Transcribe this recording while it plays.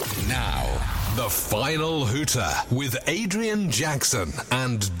The Final Hooter with Adrian Jackson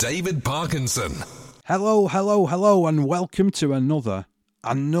and David Parkinson. Hello, and welcome to another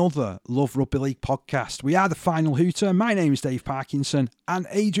Love Rugby League podcast. We are the Final Hooter. My name is Dave Parkinson, and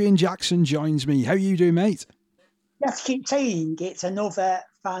Adrian Jackson joins me. How you doing, mate? You have to keep saying it's another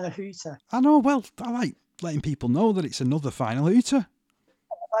Final Hooter. I know, well, I like letting people know that it's another Final Hooter.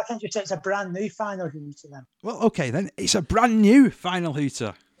 I can just say it's a brand new Final Hooter then. Well, okay then, it's a brand new Final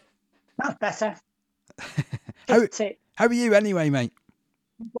Hooter. That's better. How are you anyway, mate?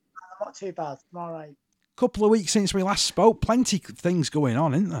 I'm not too bad. I'm all right. Couple of weeks since we last spoke, plenty of things going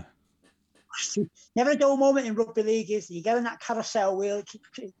on, isn't there? Never a dull moment in rugby league, is there? You get on that carousel wheel,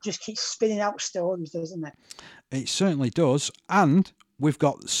 it just keeps spinning out stories, doesn't it? It certainly does, and we've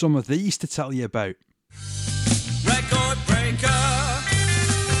got some of these to tell you about. Record breaker.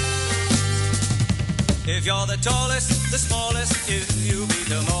 If you're the tallest, the smallest, if you beat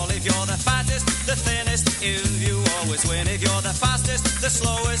them all. If you're the fattest, the thinnest, if you always win. If you're the fastest, the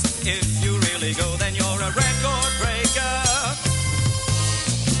slowest, if you really go, then you're a record breaker.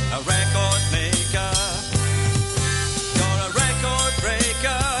 A record maker. You're a record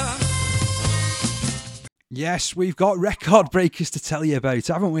breaker. Yes, we've got record breakers to tell you about,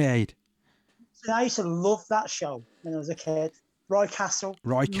 haven't we, Aid? I used to love that show when I was a kid. Roy Castle.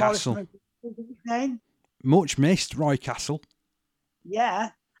 Roy Castle. What was his name? Much missed, Roy Castle.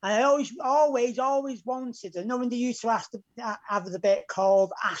 Yeah. And I always wanted, and when they used to have the bit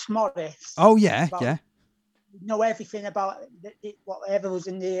called Ask Morris. Oh, yeah, yeah. Know everything about whatever was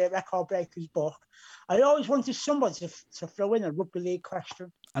in the Record Breakers book. I always wanted somebody to throw in a rugby league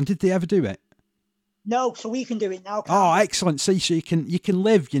question. And did they ever do it? No, so we can do it now. Oh, excellent. See, so you can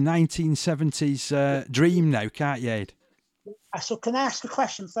live your 1970s dream now, can't you, Ed? So can I ask the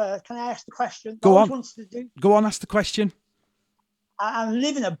question first? Go on. Go on, ask the question. I'm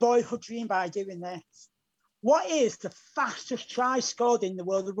living a boyhood dream by doing this. What is the fastest try scored in the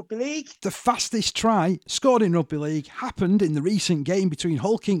world of rugby league? The fastest try scored in rugby league happened in the recent game between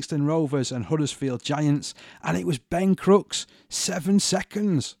Hull Kingston Rovers and Huddersfield Giants, and it was Ben Crooks, 7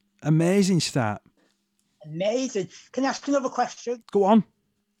 seconds. Amazing start. Amazing. Can I ask another question? Go on.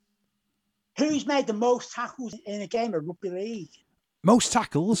 Who's made the most tackles in a game of rugby league? Most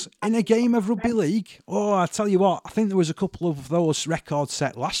tackles in a game of rugby league? Oh, I tell you what, I think there was a couple of those records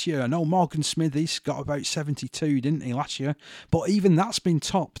set last year. I know Morgan Smithies got about 72, didn't he, last year? But even that's been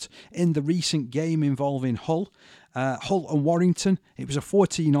topped in the recent game involving Hull and Warrington. It was a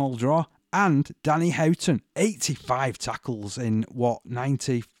 14-all draw. And Danny Houghton, 85 tackles in,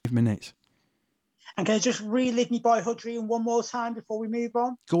 95 minutes? And can I just relive my boyhood dream one more time before we move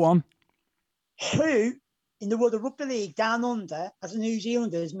on? Go on. Who in the world of rugby league down under, as a New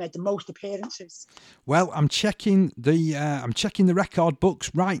Zealander, has made the most appearances? Well, I'm checking the record books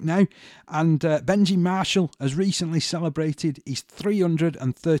right now, and Benji Marshall has recently celebrated his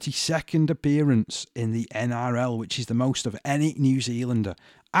 332nd appearance in the NRL, which is the most of any New Zealander.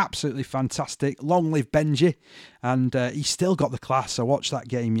 Absolutely fantastic. Long live Benji. And he's still got the class. I watched that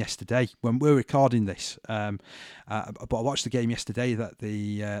game yesterday when we were recording this. But I watched the game yesterday that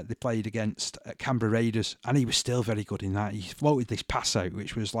they played against Barrow Raiders, and he was still very good in that. He floated this pass out,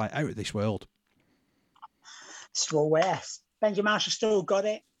 which was like out of this world. Still worse. Benji Marshall still got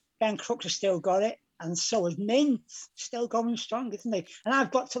it. Ben Crooks has still got it. And so is Mint. Still going strong, isn't he? And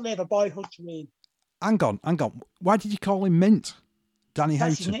I've got to live a boyhood dream. Hang on. Why did you call him Mint? Danny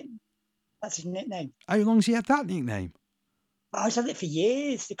Houghton. That's his nickname. How long's he had that nickname? Oh, he's had it for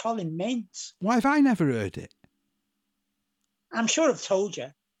years. They call him Mint. Why have I never heard it? I'm sure I've told you.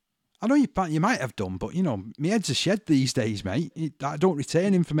 I know you might have done, but, my head's a shed these days, mate. I don't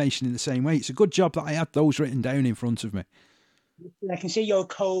retain information in the same way. It's a good job that I had those written down in front of me. I can see your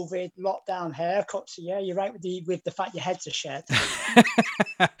COVID lockdown haircut. So, yeah, you're right with the fact your head's a shed.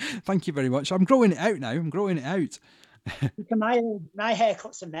 Thank you very much. I'm growing it out now. My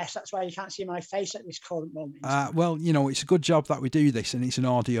haircut's a mess. That's why you can't see my face at this current moment. Well, it's a good job that we do this, and it's an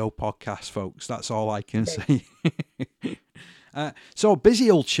audio podcast, folks. That's all I can say. So, busy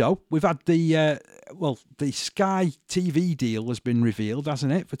old show. We've had the Sky TV deal has been revealed,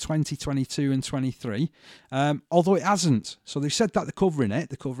 hasn't it, for 2022 and 23? Although it hasn't. So they've said that they're covering it.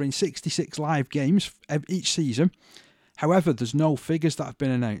 They're covering 66 live games each season. However, there's no figures that have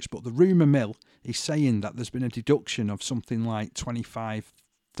been announced, but the rumour mill is saying that there's been a deduction of something like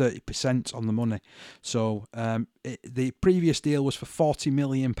 25-30% on the money. So the previous deal was for £40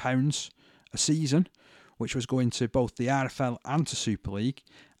 million a season, which was going to both the RFL and to Super League,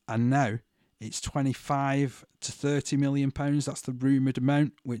 and now It's 25 to 30 million pounds. That's the rumoured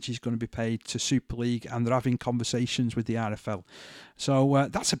amount, which is going to be paid to Super League, and they're having conversations with the RFL. So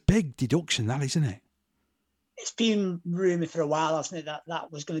that's a big deduction, that, isn't it? It's been rumoured for a while, hasn't it,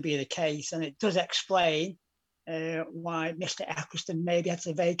 that was going to be the case, and it does explain why Mr. Eccleston maybe had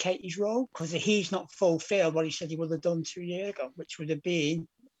to vacate his role, because he's not fulfilled what he said he would have done 2 years ago, which would have been,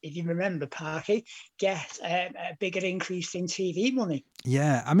 if you remember, Parky, get a bigger increase in TV money.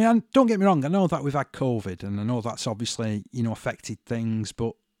 Yeah, I mean, don't get me wrong, I know that we've had COVID, and I know that's obviously, affected things,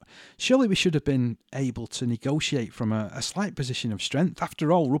 but surely we should have been able to negotiate from a slight position of strength.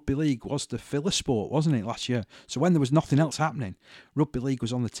 After all, rugby league was the filler sport, wasn't it, last year? So when there was nothing else happening, rugby league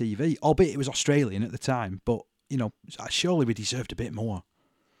was on the TV, albeit it was Australian at the time, but, surely we deserved a bit more.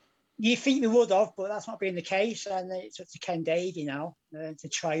 You think we would have, but that's not been the case, and it's up to Ken Davey now to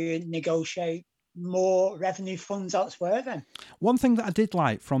try and negotiate more revenue funds elsewhere then. One thing that I did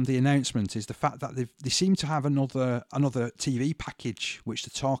like from the announcement is the fact that they seem to have another TV package which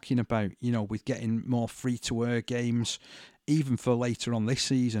they're talking about, with getting more free-to-air games even for later on this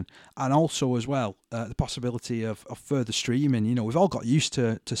season, and also as well the possibility of further streaming. We've all got used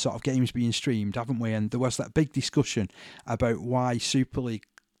to sort of games being streamed, haven't we? And there was that big discussion about why Super League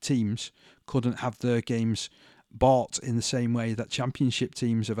teams couldn't have their games bought in the same way that championship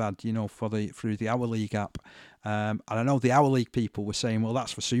teams have had, through the Our League app. And I know the Our League people were saying, well,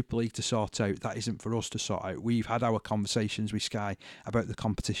 that's for Super League to sort out. That isn't for us to sort out. We've had our conversations with Sky about the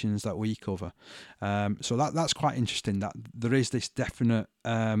competitions that we cover. So that's quite interesting, that there is this definite,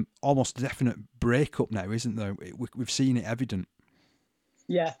 almost definite breakup now, isn't there? We've seen it evident.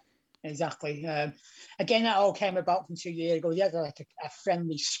 Yeah, exactly. Again, that all came about from 2 years ago. You had like a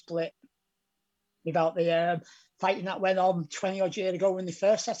friendly split without the fighting that went on 20 odd years ago when they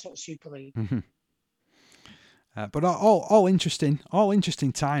first set up Super League. Mm-hmm. But all interesting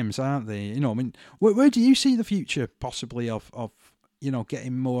times, aren't they? Where do you see the future possibly of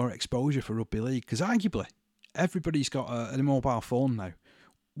getting more exposure for rugby league? Because arguably everybody's got a mobile phone now.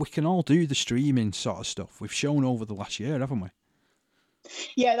 We can all do the streaming sort of stuff. We've shown over the last year, haven't we?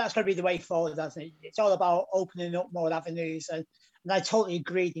 Yeah, that's going to be the way forward, hasn't it? It's all about opening up more avenues, and I totally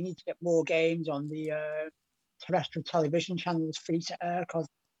agree. You need to get more games on the terrestrial television channels free to air, because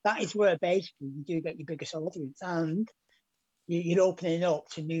that is where basically you do get your biggest audience, and you're opening up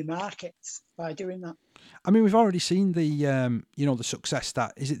to new markets by doing that. I mean, we've already seen the the success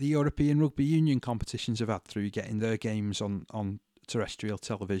that is it the European Rugby Union competitions have had through getting their games on terrestrial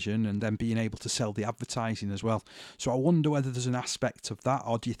television and then being able to sell the advertising as well. So I wonder whether there's an aspect of that,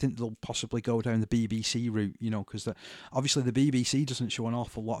 or do you think they'll possibly go down the BBC route? Because obviously the BBC doesn't show an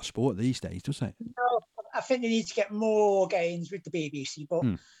awful lot of sport these days, does it? No, I think they need to get more games with the BBC, but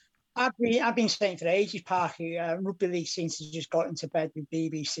I've been saying for ages, Parky, rugby league seems to just got into bed with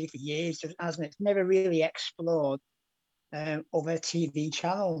BBC for years, hasn't it? It's never really explored other TV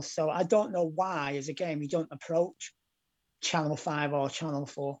channels. So I don't know why, as a game, we don't approach Channel 5 or Channel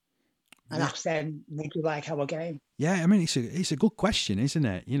 4 and ask them, would you like our game? Yeah, I mean, it's a good question, isn't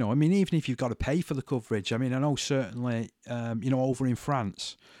it? I mean, even if you've got to pay for the coverage, I mean, I know certainly, over in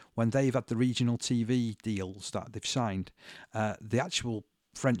France, when they've had the regional TV deals that they've signed, the actual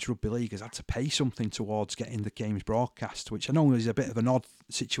French Rugby League has had to pay something towards getting the games broadcast, which I know is a bit of an odd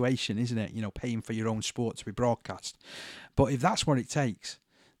situation, isn't it? Paying for your own sport to be broadcast. But if that's what it takes,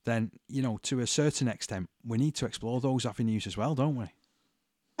 then, to a certain extent, we need to explore those avenues as well, don't we?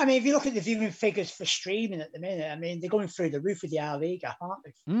 I mean, if you look at the viewing figures for streaming at the minute, I mean, they're going through the roof with the Our League app, aren't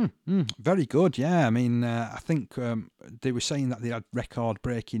they? Very good, yeah. I mean, I think they were saying that they had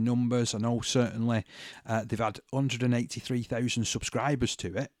record-breaking numbers. I know certainly they've had 183,000 subscribers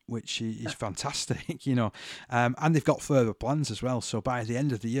to it, which is fantastic, and they've got further plans as well. So by the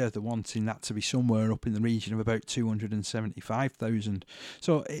end of the year, they're wanting that to be somewhere up in the region of about 275,000.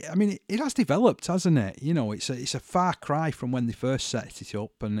 So, I mean, it has developed, hasn't it? It's a far cry from when they first set it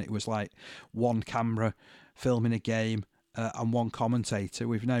up, and it was like one camera filming a game and one commentator.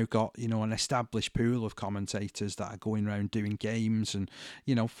 We've now got, an established pool of commentators that are going around doing games, and,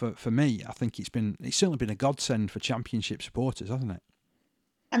 for me, I think it's certainly been a godsend for championship supporters, hasn't it?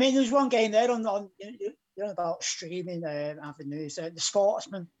 I mean, there's one game there on about streaming avenues, the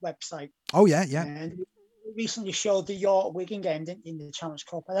Sportsman website. Oh, yeah. And recently showed the York Wigan game, didn't you, in the Challenge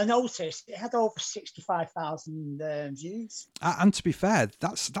Cup, and I noticed it had over 65,000 views. And to be fair,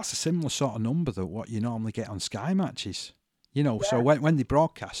 that's a similar sort of number that what you normally get on Sky matches. So when they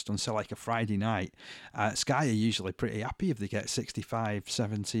broadcast on, say, like a Friday night, Sky are usually pretty happy if they get 65,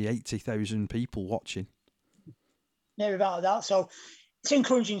 70, 80,000 people watching. Yeah, without that. So it's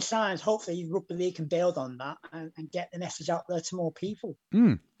encouraging signs. Hopefully, rugby league can build on that and get the message out there to more people.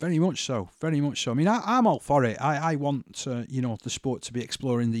 Very much so. Very much so. I mean, I'm all for it. I want, the sport to be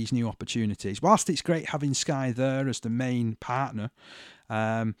exploring these new opportunities. Whilst it's great having Sky there as the main partner,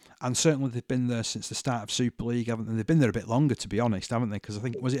 and certainly they've been there since the start of Super League, haven't they? They've been there a bit longer, to be honest, haven't they? Because I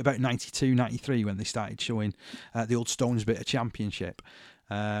think, was it about 92, 93 when they started showing the old Stones bit of Championship?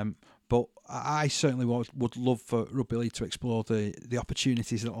 But I certainly would love for rugby league to explore the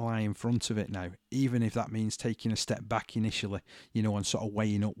opportunities that lie in front of it now, even if that means taking a step back initially, and sort of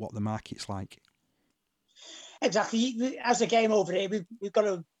weighing up what the market's like. Exactly. As a game over here, we've got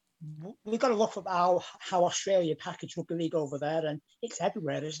to look at how Australia package rugby league over there, and it's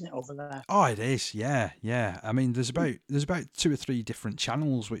everywhere, isn't it, over there? Oh, it is, yeah. I mean, there's about 2 or 3 different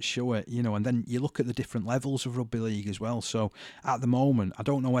channels which show it, and then you look at the different levels of rugby league as well. So at the moment, I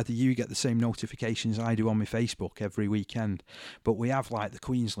don't know whether you get the same notifications I do on my Facebook every weekend, but we have like the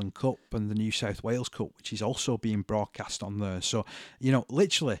Queensland Cup and the New South Wales Cup, which is also being broadcast on there. So,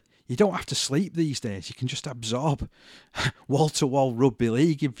 literally, you don't have to sleep these days. You can just absorb wall-to-wall rugby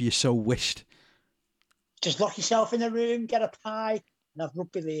league if you so wished. Just lock yourself in a room, get a pie, and have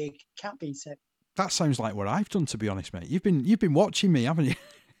rugby league. Can't beat it. That sounds like what I've done, to be honest, mate. You've been watching me, haven't you?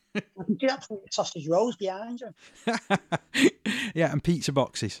 I can do that for sausage rolls behind you. Yeah, and pizza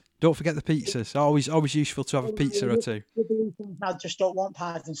boxes. Don't forget the pizzas. Always useful to have a pizza or two. I just don't want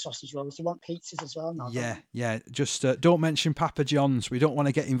pies and sausage rolls. They want pizzas as well now. Yeah. Just don't mention Papa John's. We don't want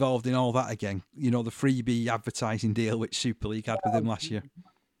to get involved in all that again. The freebie advertising deal which Super League had with him last year.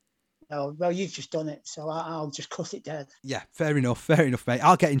 Oh, well, you've just done it, so I'll just cut it dead. Yeah, fair enough, mate.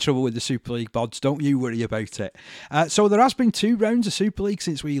 I'll get in trouble with the Super League bods. Don't you worry about it. So there has been 2 rounds of Super League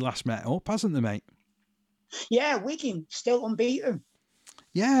since we last met up, hasn't there, mate? Yeah, Wigan still unbeaten.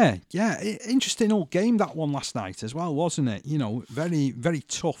 Yeah. Interesting old game, that one last night as well, wasn't it? Very, very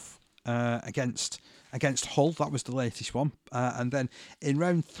tough against Hull. That was the latest one. And then in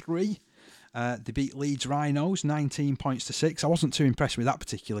round 3, they beat Leeds Rhinos 19 points to 6. I wasn't too impressed with that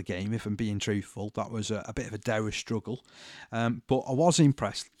particular game, if I'm being truthful. That was a bit of a dour struggle. But I was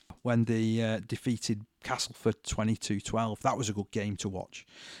impressed when they defeated Castleford 22-12. That was a good game to watch.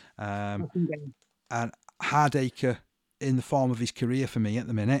 And Hardacre in the form of his career for me at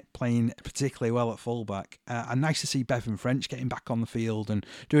the minute, playing particularly well at fullback. And nice to see Bevan French getting back on the field and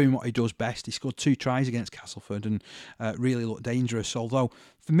doing what he does best. He scored 2 tries against Castleford and really looked dangerous. Although,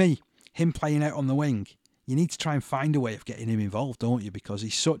 for me, him playing out on the wing, you need to try and find a way of getting him involved, don't you? Because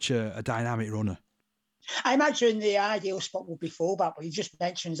he's such a dynamic runner. I imagine the ideal spot would be fullback, but you just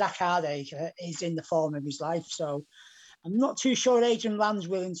mentioned Zach Hardacre is in the form of his life. So I'm not too sure Adrian Land's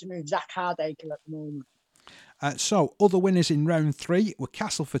willing to move Zach Hardacre at the moment. So, other winners in round 3 were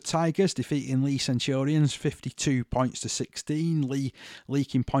Castleford Tigers defeating Lee Centurions 52 points to 16. Lee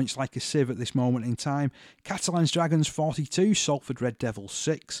leaking points like a sieve at this moment in time. Catalans Dragons 42, Salford Red Devils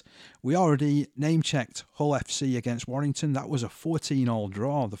 6. We already name-checked Hull FC against Warrington. That was a 14-all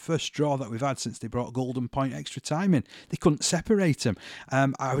draw, the first draw that we've had since they brought Golden Point extra time in. They couldn't separate them.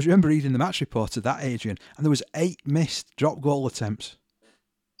 I remember reading the match report of that, Adrian, and there was 8 missed drop goal attempts.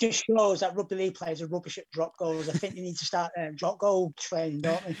 Just shows that rugby league players are rubbish at drop goals. I think they need to start drop goal training,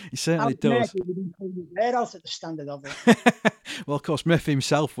 don't they? He certainly does. They're out at the standard of it. Well, of course, Murphy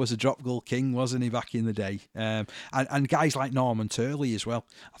himself was a drop goal king, wasn't he, back in the day? And guys like Norman Turley as well.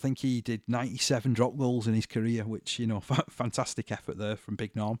 I think he did 97 drop goals in his career, which, fantastic effort there from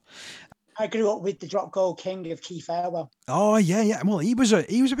Big Norm. I grew up with the drop goal king of Keith Elwell. Oh, yeah. Well, he was a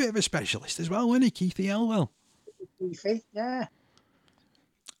bit of a specialist as well, wasn't he, Keithy Elwell? Keithy, yeah.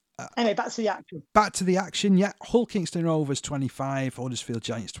 Anyway, back to the action. Yeah. Hull Kingston Rovers 25, Huddersfield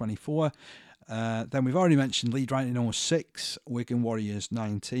Giants 24. Then we've already mentioned Leeds Rhinos 6, Wigan Warriors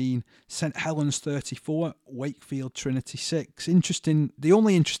 19, St Helens 34, Wakefield Trinity 6. Interesting. The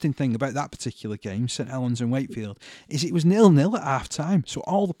only interesting thing about that particular game, St Helens and Wakefield, is it was 0-0 at half time. So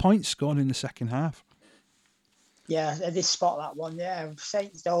all the points scored in the second half. Yeah, they did spot that one. Yeah,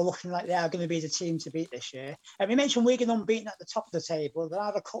 Saints, they're looking like they are going to be the team to beat this year. And we mentioned Wigan unbeaten at the top of the table. There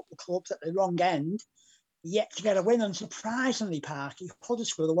are a couple of clubs at the wrong end yet to get a win. And surprisingly, Parky,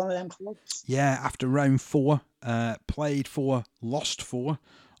 Huddersfield are one of them clubs. Yeah, after round 4, played 4, lost 4.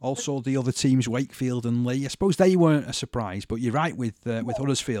 Also, the other teams, Wakefield and Lee. I suppose they weren't a surprise, but you're right with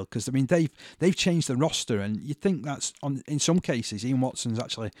Huddersfield, because I mean they've changed the roster, and you'd think that's in some cases Ian Watson's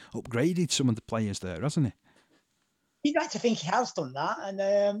actually upgraded some of the players there, hasn't he? You'd like to think he has done that,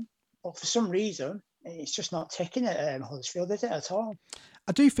 and but for some reason, it's just not ticking at Huddersfield, is it, at all?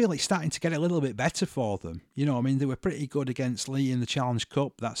 I do feel it's starting to get a little bit better for them. You know, I mean, they were pretty good against Lee in the Challenge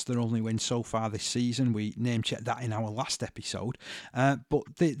Cup. That's their only win so far this season. We name-checked that in our last episode. But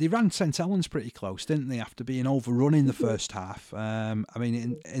they ran St Helens pretty close, didn't they, after being overrun in the first half? I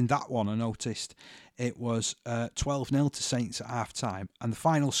mean, in that one, I noticed it was 12-0 to Saints at half-time, and the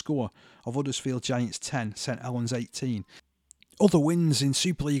final score of Huddersfield Giants 10, St Helens 18. Other wins in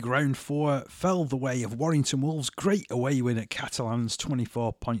Super League Round 4 fell the way of Warrington Wolves' great away win at Catalans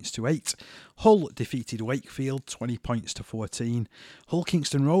 24 points to 8. Hull defeated Wakefield 20 points to 14. Hull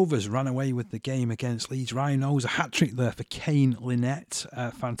Kingston Rovers ran away with the game against Leeds Rhinos. A hat-trick there for Kane Lynette.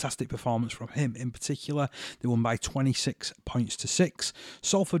 A fantastic performance from him in particular. They won by 26 points to 6.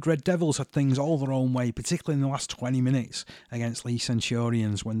 Salford Red Devils had things all their own way, particularly in the last 20 minutes against Lee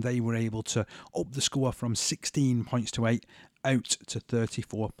Centurions, when they were able to up the score from 16 points to 8 out to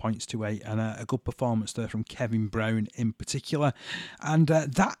 34 points to 8, and a good performance there from Kevin Brown in particular. And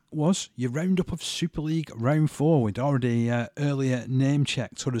that was your roundup of Super League Round 4. We'd already earlier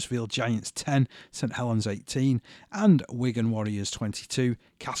name-checked Huddersfield Giants 10, St Helens 18, and Wigan Warriors 22,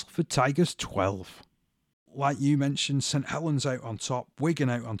 Castleford Tigers 12. Like you mentioned, St Helens out on top,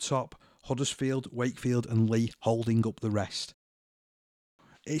 Wigan out on top, Huddersfield, Wakefield and Lee holding up the rest.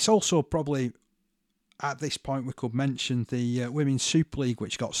 It's also probably at this point we could mention the Women's Super League,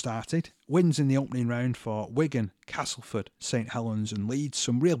 which got started. Wins in the opening round for Wigan, Castleford, St Helens and Leeds.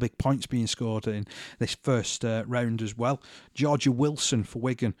 Some real big points being scored in this first round as well. Georgia Wilson for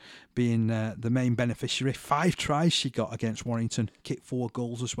Wigan being the main beneficiary. 5 tries she got against Warrington, kicked 4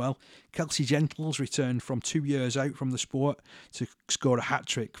 goals as well. Kelsey Gentles returned from 2 years out from the sport to score a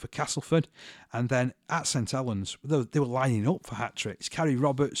hat-trick for Castleford. And then at St Helens, they were lining up for hat-tricks. Carrie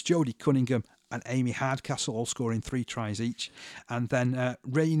Roberts, Jodie Cunningham and Amy Hardcastle all scoring 3 tries each. And then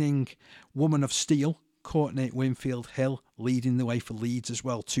reigning Woman of Steel, Courtney Winfield Hill, leading the way for Leeds as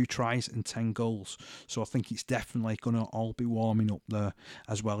well, 2 tries and 10 goals. So I think it's definitely going to all be warming up there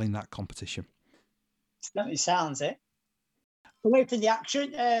as well in that competition. Certainly sounds it. Away from the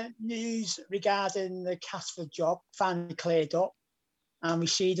action, news regarding the Castleford job finally cleared up, and we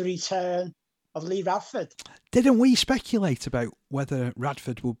see the return of Lee Radford. Didn't we speculate about whether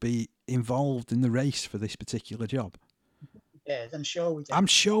Radford would be involved in the race for this particular job? Yeah, I'm sure we did. I'm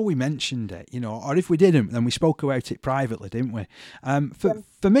sure we mentioned it, you know, or if we didn't, then we spoke about it privately, didn't we?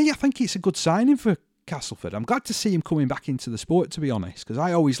 For me, I think it's a good signing for Castleford. I'm glad to see him coming back into the sport, to be honest, because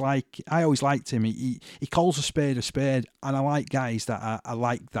I always liked him. He calls a spade, and I like guys that are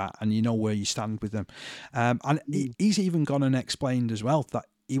like that, and you know where you stand with them. And he's even gone and explained as well that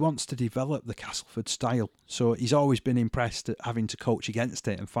he wants to develop the Castleford style. So he's always been impressed at having to coach against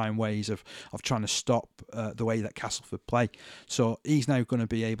it and find ways of trying to stop the way that Castleford play. So he's now going to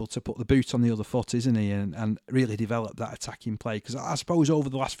be able to put the boot on the other foot, isn't he, and really develop that attacking play. Because I suppose over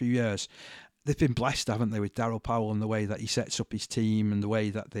the last few years, they've been blessed, haven't they, with Darryl Powell and the way that he sets up his team and the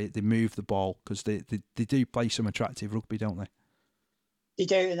way that they move the ball, because they do play some attractive rugby, don't they? They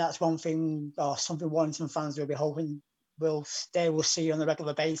do, and that's one thing, or something Warrington fans will be hoping we'll see on a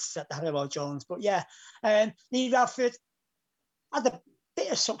regular basis at the Halliwell Jones. But yeah, Lee Radford had a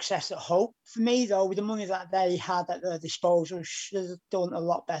bit of success at Hull. For me, though, with the money that they had at their disposal, should have done a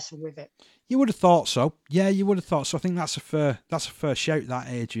lot better with it. You would have thought so. Yeah, you would have thought so. I think that's a fair shout, that,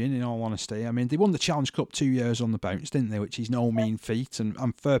 Adrian, in all honesty. I mean, they won the Challenge Cup 2 years on the bounce, didn't they? Which is no mean feat, and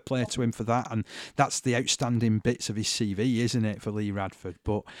fair play to him for that. And that's the outstanding bits of his CV, isn't it, for Lee Radford?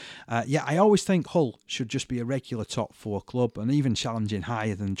 But yeah, I always think Hull should just be a regular top 4 club, and even challenging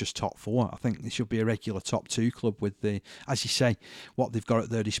higher than just top 4. I think they should be a regular top 2 club with the, as you say, what they've got at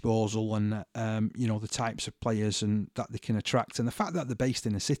their disposal, and you know, the types of players and that they can attract, and the fact that they're based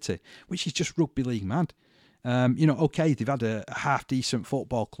in a city which is just rugby league mad. You know, okay, they've had a half decent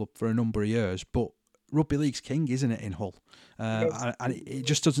football club for a number of years, but rugby league's king, isn't it, in Hull? And it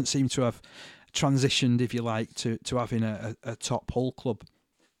just doesn't seem to have transitioned, if you like, to having a top Hull club.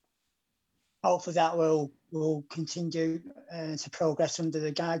 Hopefully that will continue to progress under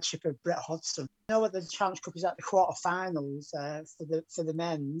the guideship of Brett Hodgson. I know that the Challenge Cup is at the quarterfinals for the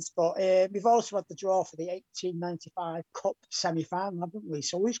men's, but we've also had the draw for the 1895 Cup semi-final, haven't we?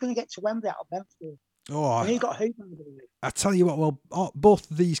 So who's going to get to Wembley out of Brentford? Oh, and who got who? I tell you what, well,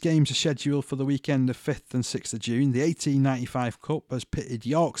 both of these games are scheduled for the weekend of 5th and 6th of June. The 1895 Cup has pitted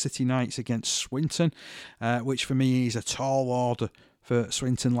York City Knights against Swinton, which for me is a tall order for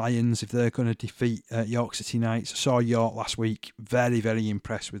Swinton Lions if they're going to defeat York City Knights. I saw York last week, very, very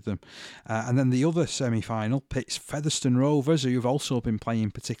impressed with them. And then the other semi-final pits Featherstone Rovers, who have also been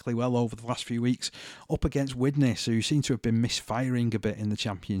playing particularly well over the last few weeks, up against Widnes, who seem to have been misfiring a bit in the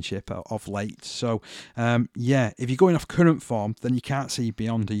Championship of late. So, if you're going off current form, then you can't see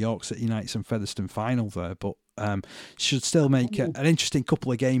beyond the York City Knights and Featherstone final there, but should still make an interesting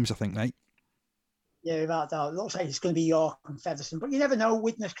couple of games, I think, mate. Yeah, without doubt. It looks like it's going to be York and Featherstone, but you never know.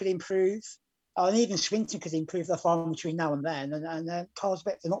 Widnes could improve, and even Swinton could improve their form between now and then, and cause a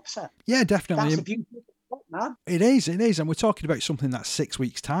bit of an upset. Yeah, definitely. That's the beauty of it, man. It is, and we're talking about something that's 6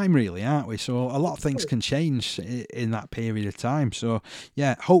 weeks' time, really, aren't we? So a lot of things can change in that period of time. So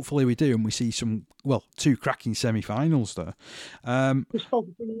yeah, hopefully we do, and we see two cracking semi-finals there. Just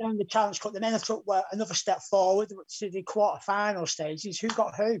focusing on the Challenge Cup, the men have took another step forward to the quarter-final stages. Who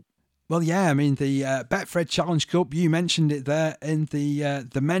got who? Well, yeah, I mean, the Betfred Challenge Cup, you mentioned it there, in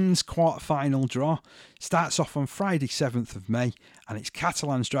the men's quarter-final draw. Starts off on Friday, 7th of May, and it's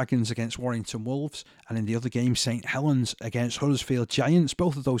Catalans Dragons against Warrington Wolves, and in the other game, St Helens against Huddersfield Giants.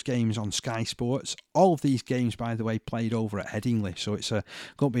 Both of those games on Sky Sports. All of these games, by the way, played over at Headingley, so it's going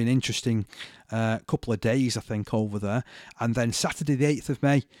to be an interesting couple of days, I think, over there. And then Saturday, the 8th of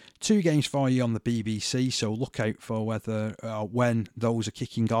May, 2 games for you on the BBC, so look out for when those are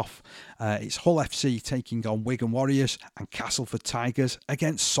kicking off. It's Hull FC taking on Wigan Warriors and Castleford Tigers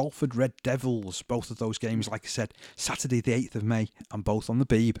against Salford Red Devils. Both of those games, like I said, Saturday the 8th of May, and both on the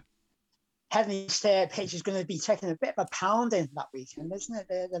Beeb. Headingley's pitch is going to be taking a bit of a pounding that weekend, isn't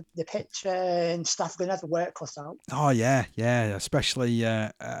it? The pitch and staff are going to have to work cut out. Oh, yeah. Especially,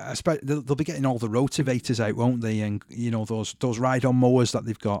 they'll be getting all the rotivators out, won't they? And, those ride-on mowers that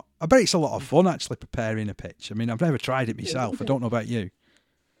they've got. I bet it's a lot of fun, actually, preparing a pitch. I mean, I've never tried it myself. I don't know about you.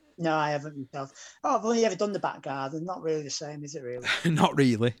 No, I haven't myself. I've only ever done the back garden. Not really the same, is it really? Not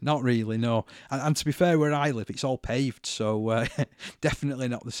really, no. And to be fair, where I live, it's all paved, so definitely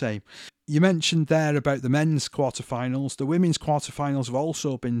not the same. You mentioned there about the men's quarterfinals. The women's quarterfinals have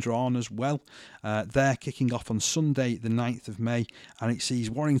also been drawn as well. They're kicking off on Sunday, the 9th of May, and it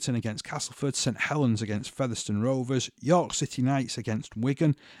sees Warrington against Castleford, St Helens against Featherstone Rovers, York City Knights against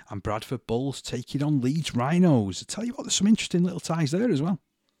Wigan, and Bradford Bulls taking on Leeds Rhinos. I tell you what, there's some interesting little ties there as well.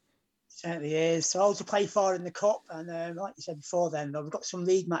 Certainly is. So all to play for in the cup, and like you said before, then we've got some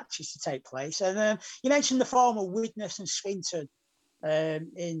league matches to take place. And you mentioned the form of Widnes and Swinton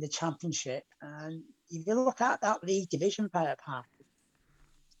in the Championship, and if you look at that league division part,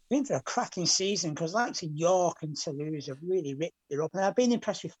 been for a cracking season, because like I said, York and Toulouse have really ripped it up, and I've been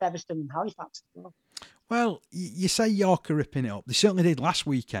impressed with Featherstone and Halifax as well. Well, you say York are ripping it up. They certainly did last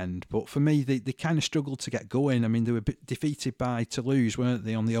weekend, but for me, they kind of struggled to get going. I mean, they were defeated by Toulouse, weren't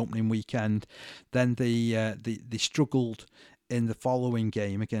they, on the opening weekend? Then they struggled in the following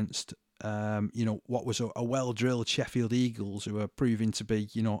game against what was a well-drilled Sheffield Eagles, who are proving to be,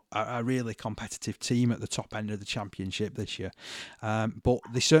 a really competitive team at the top end of the Championship this year. But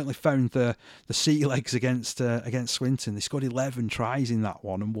they certainly found the sea legs against Swinton. They scored 11 tries in that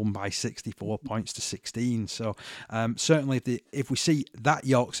one and won by 64 points to 16. So certainly if we see that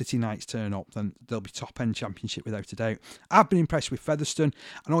York City Knights turn up, then they'll be top-end Championship without a doubt. I've been impressed with Featherstone.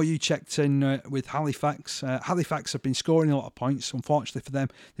 I know you checked in with Halifax. Halifax have been scoring a lot of points. Unfortunately for them,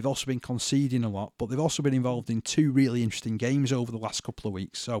 they've also been conceding a lot, but they've also been involved in 2 really interesting games over the last couple of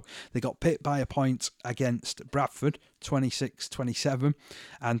weeks. So they got pipped by a point against Bradford, 26-27,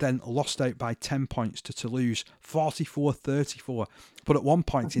 and then lost out by 10 points to Toulouse, 44-34. But at one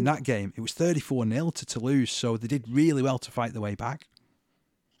point in that game, it was 34-0 to Toulouse, so they did really well to fight their way back.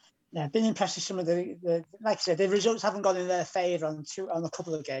 Yeah, I've been impressed with some of the like I said, the results haven't gone in their favour on a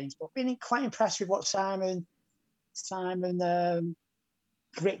couple of games, but been quite impressed with what Simon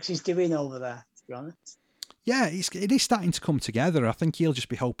Griggs is doing over there, to be honest. Yeah, it is starting to come together. I think he'll just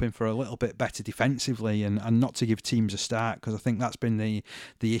be hoping for a little bit better defensively and not to give teams a start, because I think that's been the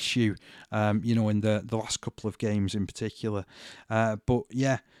issue, in the last couple of games in particular. But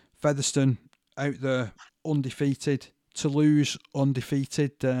yeah, Featherstone out there undefeated, Toulouse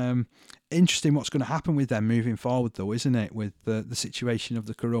undefeated. Interesting what's going to happen with them moving forward, though, isn't it? With the situation of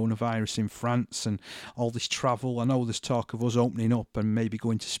the coronavirus in France and all this travel. I know there's talk of us opening up and maybe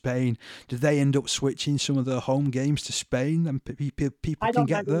going to Spain. Did they end up switching some of their home games to Spain and people can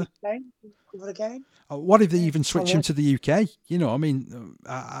get there? What if they even switch them to the UK?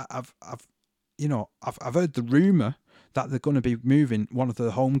 I've heard the rumour that they're going to be moving one of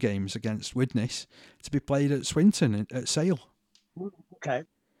the home games against Widnes to be played at Swinton at Sale. Okay.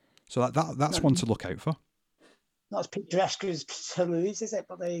 So that's one to look out for. Not as picturesque as Toulouse, is it?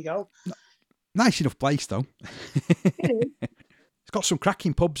 But there you go. Nice enough place, though. It is. It's got some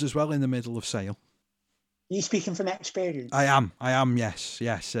cracking pubs as well in the middle of Sale. Are you speaking from experience? I am. Yes.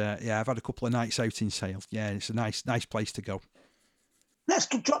 Yeah, I've had a couple of nights out in Sale. Yeah, it's a nice place to go. Let's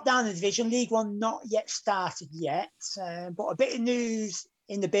drop down the division. League One not yet started yet, but a bit of news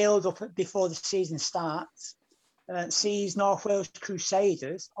in the build-up before the season starts sees North Wales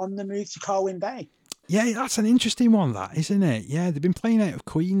Crusaders on the move to Colwyn Bay. Yeah, that's an interesting one, that, isn't it? Yeah, they've been playing out of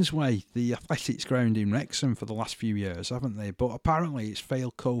Queensway, the athletics ground in Wrexham, for the last few years, haven't they? But apparently it's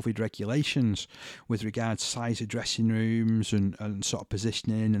failed COVID regulations with regards to size of dressing rooms and sort of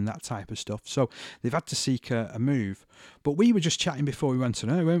positioning and that type of stuff. So they've had to seek a move. But we were just chatting before we went on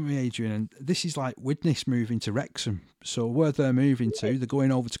air, weren't we, Adrian? And this is like Widnes moving to Wrexham. So where they're moving to, they're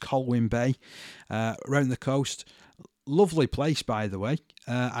going over to Colwyn Bay, around the coast. Lovely place, by the way.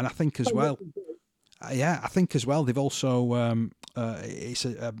 And I think as well... I think as well they've also it's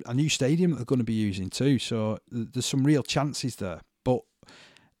a new stadium that they're going to be using too, so there's some real chances there. But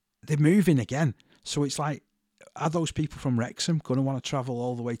they're moving again, so it's like, are those people from Wrexham going to want to travel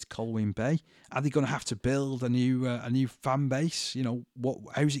all the way to Colwyn Bay? Are they going to have to build a new fan base? You know,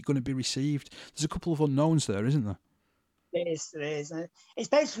 how's it going to be received? There's a couple of unknowns there, isn't there? There is. It's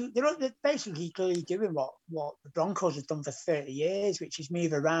basically they're basically doing what the Broncos have done for 30 years, which is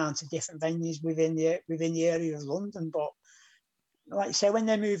move around to different venues within the area of London. But like you say, when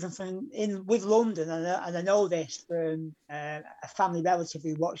they're moving with London, and I know this from a family relative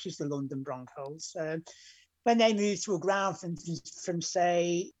who watches the London Broncos, when they move to a ground from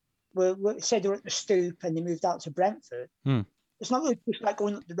say they're at the Stoop and they moved out to Brentford, it's not really just like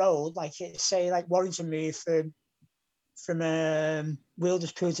going up the road, like it's say like Warrington moved from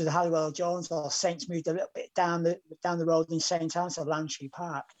Wilderspool to the Halliwell Jones, or Saints moved a little bit down the road in St Anne's to Lancashire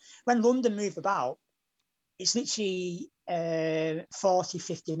Park. When London move about, it's literally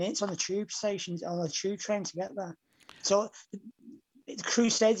 40-50 minutes on the tube stations, on a tube train to get there. So the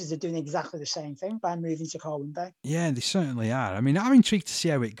Crusaders are doing exactly the same thing by moving to Colwyn Bay. Yeah, they certainly are. I mean, I'm intrigued to see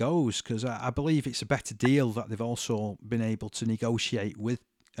how it goes, because I believe it's a better deal that they've also been able to negotiate with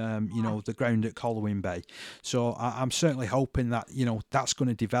the ground at Colwyn Bay. So I'm certainly hoping that, that's going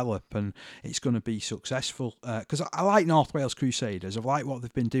to develop and it's going to be successful. Because I like North Wales Crusaders. I've liked what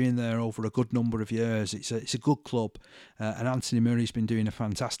they've been doing there over a good number of years. It's a good club. And Anthony Murray's been doing a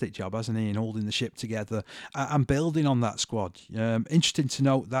fantastic job, hasn't he, in holding the ship together and building on that squad. Interesting to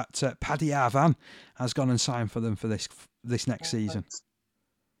note that Paddy Arvan has gone and signed for them for this next season.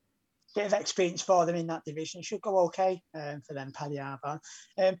 Bit of experience for them in that division. It should go okay for them, Paddy Arvan.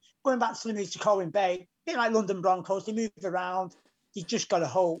 Going back to the move to Colwyn Bay, a bit like London Broncos, they move around. You just got to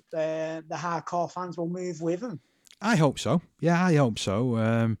hope the hardcore fans will move with them. I hope so. Yeah, I hope so.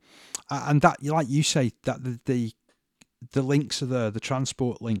 And that, like you say, that the links are there, the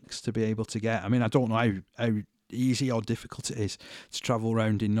transport links to be able to get. I mean, I don't know how easy or difficult it is to travel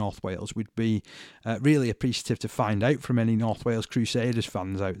around in North Wales. We'd be really appreciative to find out from any North Wales Crusaders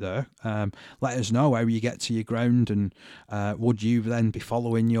fans out there. Let us know how you get to your ground, and would you then be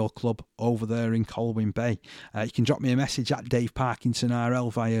following your club over there in Colwyn Bay? You can drop me a message at Dave Parkinson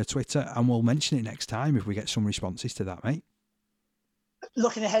RL via Twitter, and we'll mention it next time if we get some responses to that, mate.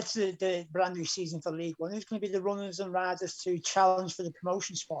 Looking ahead to the brand new season for League One, who's going to be the runners and riders to challenge for the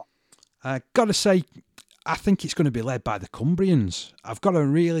promotion spot? Got to say, I think it's going to be led by the Cumbrians. I've got a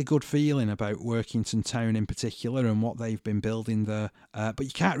really good feeling about Workington Town in particular and what they've been building there. But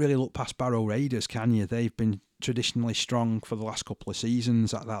you can't really look past Barrow Raiders, can you? They've been traditionally strong for the last couple of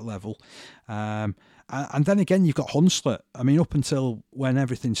seasons at that level. And then again, you've got Hunslet. I mean, up until when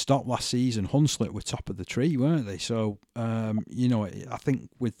everything stopped last season, Hunslet were top of the tree, weren't they? So, I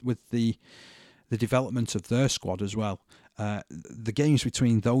think with the development of their squad as well, the games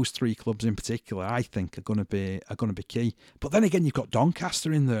between those three clubs in particular, I think, are going to be key. But then again, you've got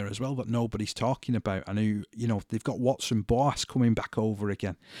Doncaster in there as well that nobody's talking about, and who, they've got Watson Boas coming back over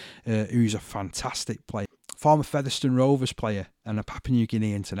again, who's a fantastic player, former Featherstone Rovers player and a Papua New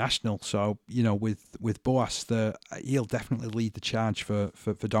Guinea international. So with Boas, he'll definitely lead the charge for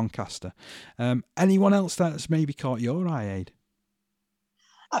Doncaster. Anyone else that's maybe caught your eye, Aid?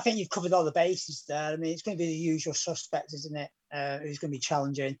 I think you've covered all the bases there. I mean, it's going to be the usual suspects, isn't it? Who's going to be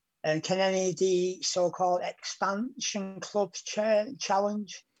challenging? And can any of the so-called expansion clubs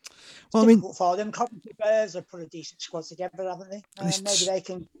challenge? Well, I mean, for them, Coventry Bears have put a decent squad together, haven't they? Maybe they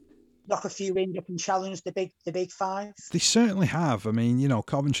can knock a few in up and challenge the big five? They certainly have. I mean,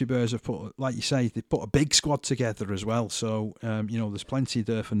 Coventry Bears have put, like you say, they put a big squad together as well. So, there's plenty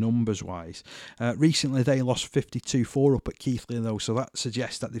there for numbers wise. Recently, they lost 52-4 up at Keighley, though, so that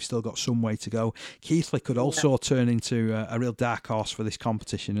suggests that they've still got some way to go. Keighley could also turn into a real dark horse for this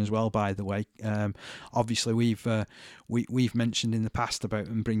competition as well, by the way. Obviously, we've mentioned in the past about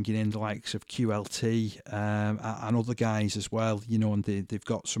them bringing in the likes of QLT and other guys as well, and they've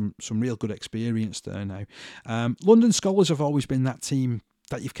got some real good experience there now. London Scholars have always been that team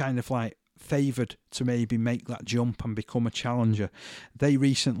that you've kind of like favoured to maybe make that jump and become a challenger. They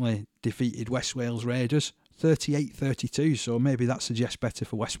recently defeated West Wales Raiders 38-32, so maybe that suggests better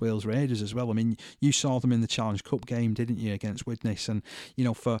for West Wales Raiders as well. I mean, you saw them in the Challenge Cup game, didn't you, against Widnes? And,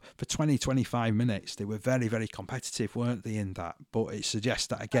 for 20-25 minutes, they were very, very competitive, weren't they, in that? But it suggests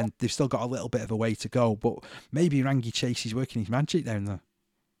that, again, they've still got a little bit of a way to go, but maybe Rangi Chase is working his magic down there.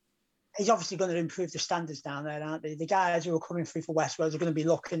 He's obviously going to improve the standards down there, aren't they? The guys who are coming through for West Wales are going to be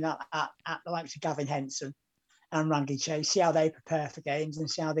looking at the likes of Gavin Henson and Rangi Chase, see how they prepare for games and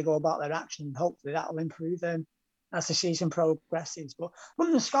see how they go about their action. Hopefully that will improve them as the season progresses. But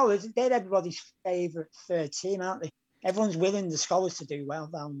London Scholars, they're everybody's favourite third team, aren't they? Everyone's willing the Scholars to do well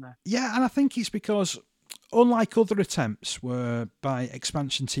down there. Yeah, and I think it's because, unlike other attempts whereby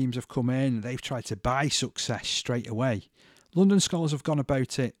expansion teams have come in, they've tried to buy success straight away. London Scholars have gone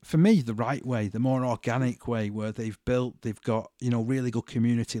about it, for me, the right way, the more organic way, where they've got, really good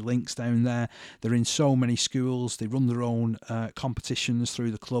community links down there. They're in so many schools. They run their own competitions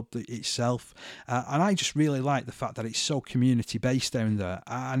through the club itself. And I just really like the fact that it's so community-based down there.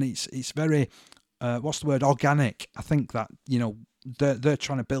 And it's very, organic. I think that, they're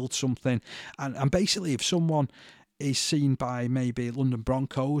trying to build something. And basically, if someone is seen by maybe London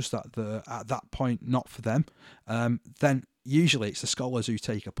Broncos that they're at that point not for them, then usually it's the Scholars who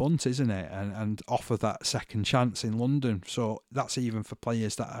take a punt, isn't it, and offer that second chance in London. So that's even for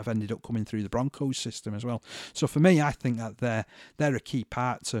players that have ended up coming through the Broncos system as well. So for me, I think that they're a key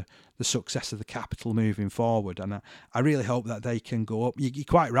part to the success of the capital moving forward, and I really hope that they can go up. You're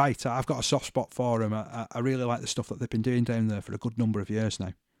quite right. I've got a soft spot for them. I really like the stuff that they've been doing down there for a good number of years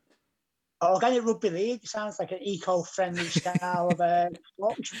now. Organic Rugby League sounds like an eco-friendly style of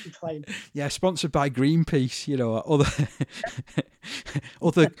sport we should be playing. Yeah, sponsored by Greenpeace,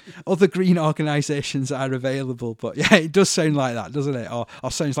 other green organisations are available. But yeah, it does sound like that, doesn't it? Or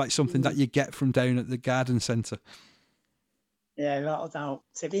sounds like something that you get from down at the garden centre. Yeah, without a doubt.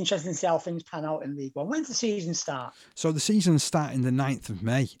 So it'd be interesting to see how things pan out in League One. When's the season start? So the season's starting the 9th of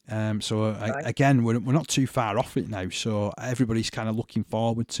May. Right. Again, we're not too far off it now. So everybody's kind of looking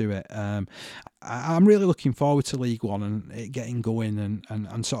forward to it. I'm really looking forward to League One and it getting going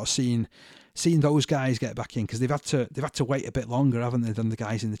and sort of seeing those guys get back in, because they've had to wait a bit longer, haven't they, than the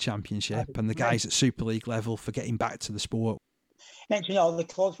guys in the Championship and the guys at Super League level for getting back to the sport. Mentioned all the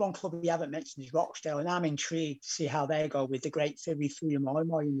clubs. One club we haven't mentioned is Rochdale, and I'm intrigued to see how they go with the great Firi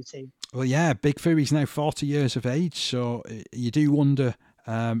Fuyamoimo in the team. Well, yeah, Big Firi's now 40 years of age, so you do wonder,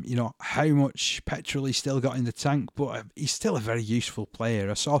 how much petrol he's still got in the tank, but he's still a very useful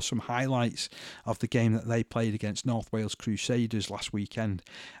player. I saw some highlights of the game that they played against North Wales Crusaders last weekend,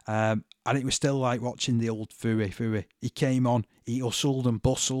 and it was still like watching the old Fui. He came on, he hustled and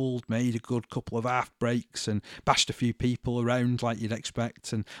bustled, made a good couple of half breaks and bashed a few people around like you'd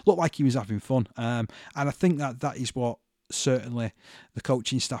expect, and looked like he was having fun. And I think that is what certainly the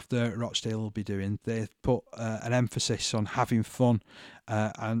coaching staff there at Rochdale will be doing. They put an emphasis on having fun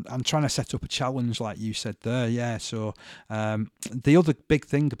and trying to set up a challenge, like you said there. Yeah, so the other big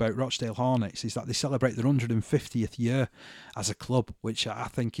thing about Rochdale Hornets is that they celebrate their 150th year as a club, which I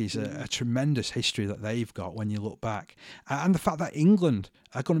think is a tremendous history that they've got when you look back. And the fact that England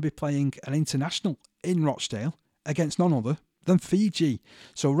are going to be playing an international in Rochdale against none other than Fiji.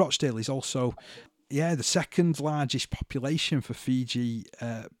 So Rochdale is also the second largest population for Fiji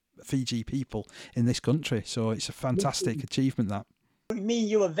people in this country. So it's a fantastic achievement, that. Me and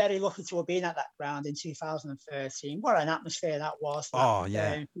you were very lucky to have been at that ground in 2013. What an atmosphere that was.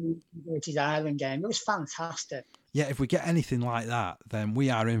 British Island game. It was fantastic. Yeah, if we get anything like that, then we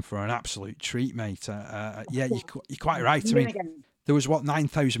are in for an absolute treat, mate. You're quite right. I mean, there was,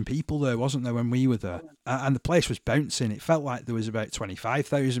 9,000 people there, wasn't there, when we were there? And the place was bouncing. It felt like there was about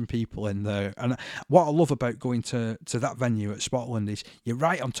 25,000 people in there. And what I love about going to that venue at Spotland is you're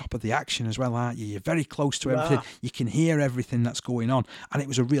right on top of the action as well, aren't you? You're very close to everything. You can hear everything that's going on. And it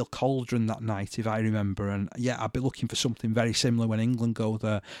was a real cauldron that night, if I remember. And yeah, I'd be looking for something very similar when England go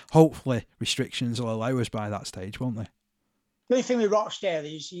there. Hopefully restrictions will allow us by that stage, won't they? The only thing with Rochdale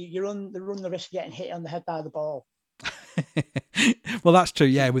is you run the risk of getting hit on the head by the ball. Well, that's true,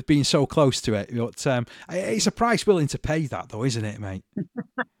 yeah, with being so close to it. But it's a price willing to pay, that, though, isn't it, mate?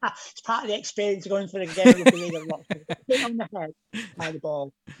 It's part of the experience of going for the game of rugby league. Hit on the head by the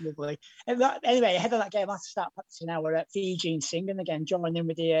ball. Lovely. Anyway, ahead of that game, I have to start practicing now. We're at Fiji and singing again, joining in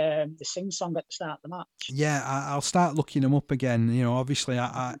with the sing song at the start of the match. Yeah, I'll start looking them up again. You know, obviously,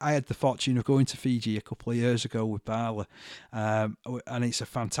 I had the fortune of going to Fiji a couple of years ago with Barlow, and it's a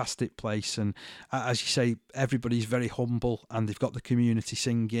fantastic place. And as you say, everybody's very humble, and they've got the community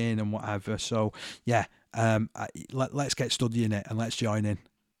singing and whatever. So, yeah, let's get studying it and let's join in.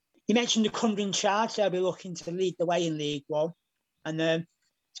 You mentioned the Cumbrian Charge. They'll be looking to lead the way in League One. And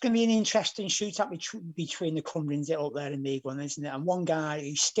it's going to be an interesting shootout between the Cumbrians up there in League One, isn't it? And one guy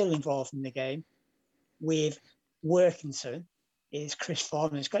who's still involved in the game with Workington is Chris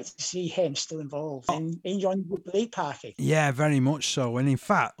Thorman. It's great to see him still involved in enjoying the league party. Yeah, very much so. And in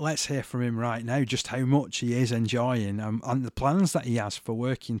fact, let's hear from him right now just how much he is enjoying and the plans that he has for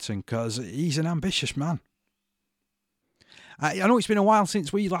Workington, because he's an ambitious man. I know it's been a while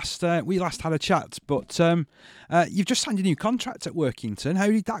since we last had a chat, but you've just signed a new contract at Workington. How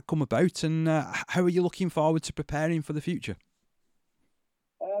did that come about, and how are you looking forward to preparing for the future?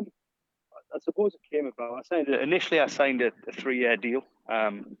 I suppose it came about. Initially I signed a 3-year deal.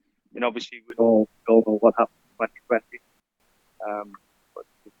 And obviously we all know what happened in 2020. But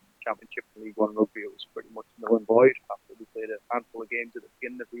the Championship in League One rugby, it was pretty much null and void after we played a handful of games at the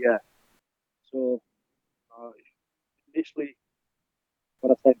beginning of the year. So initially,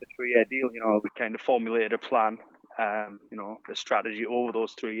 when I signed the 3-year deal, we kind of formulated a plan, a strategy over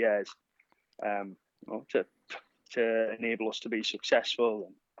those 3 years, to enable us to be successful,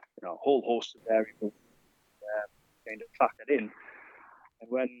 and a whole host of variables kind of factored in. And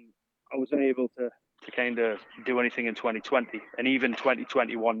when I was unable to kind of do anything in 2020 and even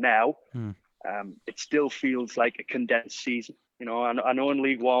 2021 now, it still feels like a condensed season. I know in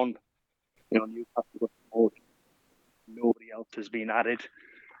League One, Newcastle was promoted. Nobody else has been added,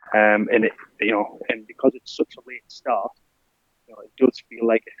 and and because it's such a late start, it does feel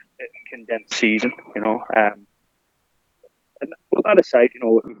like a condensed season, And with that aside,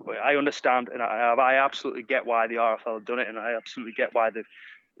 I understand, and I absolutely get why the RFL have done it, and I absolutely get why they've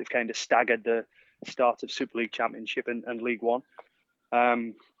kind of staggered the start of Super League Championship and League One.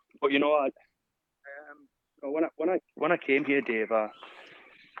 But when I came here, Dave, I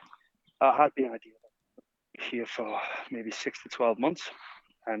had the idea here for maybe 6 to 12 months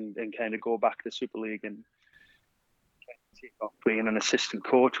and kind of go back to Super League and kind of take off being an assistant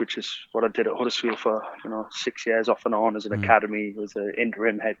coach, which is what I did at Huddersfield for 6 years off and on as an academy, as an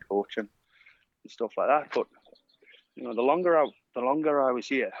interim head coach and stuff like that. But the longer I was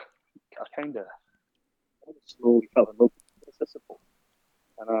here, I kind of slowly fell in love with this, I suppose.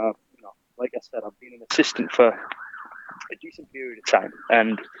 And like I said, I've been an assistant for a decent period of time,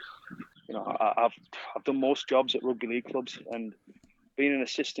 and I've done most jobs at rugby league clubs, and being an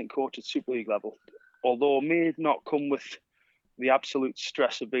assistant coach at Super League level, although may not come with the absolute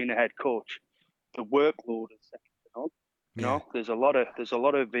stress of being a head coach, the workload is second to none. There's a lot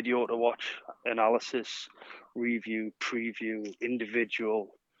of video to watch, analysis, review, preview,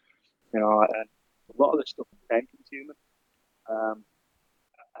 individual, and a lot of the stuff is time consuming.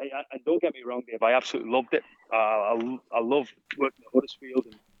 I don't get me wrong, Dave, I absolutely loved it. I loved working at Huddersfield,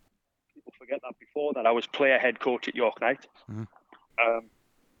 and people forget that before that I was player head coach at York Knight.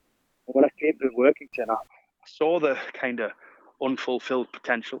 When I came to Workington, I saw the kind of unfulfilled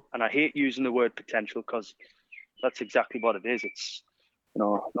potential, and I hate using the word potential because that's exactly what it is. It's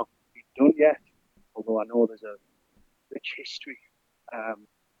not been done yet, although I know there's a rich history at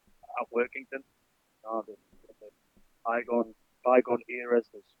Workington. The bygone eras.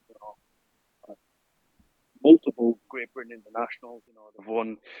 There's multiple Great Britain internationals. They've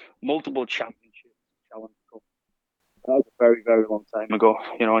won multiple championships, Challenge Cup. That was a very, very long time ago.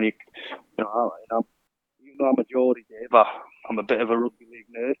 And I'm a Geordie, Dave. I'm a bit of a rugby league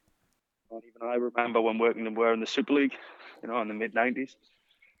nerd. And even I remember when Workington were in the Super League, in the mid-90s.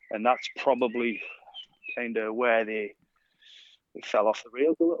 And that's probably kind of where they fell off the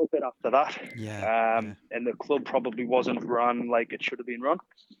rails a little bit after that. And the club probably wasn't run like it should have been run.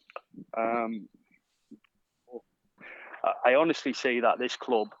 I honestly say that this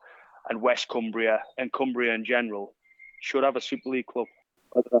club and West Cumbria and Cumbria in general should have a Super League club.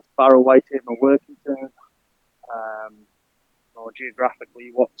 Whether that's Barrow Raiders or Workington, or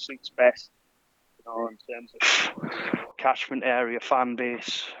geographically what suits best, in terms of catchment area, fan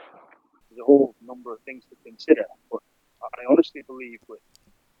base. There's a whole number of things to consider. But I honestly believe with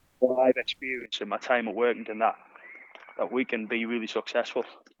what I've experienced in my time at Workington that we can be really successful.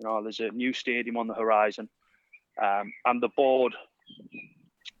 There's a new stadium on the horizon. And the board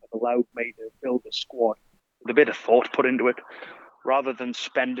allowed me to build a squad with a bit of thought put into it, rather than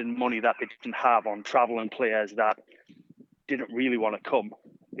spending money that they didn't have on travelling players that didn't really want to come.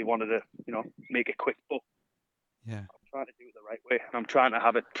 They wanted to, make a quick buck. Yeah. I'm trying to do it the right way. I'm trying to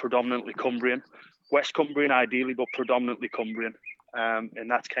have it predominantly Cumbrian, West Cumbrian ideally, but predominantly Cumbrian. And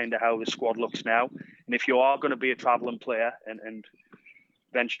that's kind of how the squad looks now. And if you are going to be a travelling player and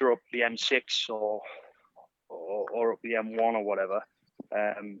venture up the M6 or up the M1 or whatever,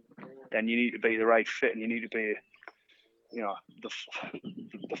 then you need to be the right fit, and you need to be, the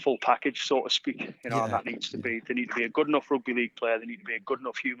full package, so to speak. And that needs to be. They need to be a good enough rugby league player. They need to be a good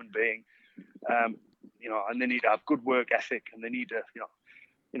enough human being. And they need to have good work ethic, and they need to,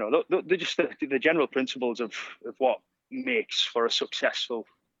 they're just the general principles of what makes for a successful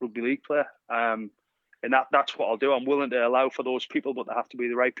rugby league player. And that's what I'll do. I'm willing to allow for those people, but they have to be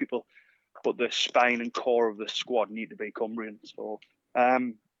the right people. But the spine and core of the squad need to be Cumbrian. So,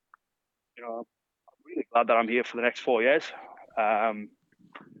 I'm really glad that I'm here for the next 4 years. And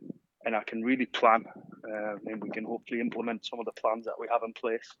I can really plan, and we can hopefully implement some of the plans that we have in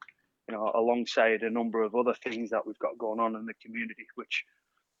place, alongside a number of other things that we've got going on in the community, which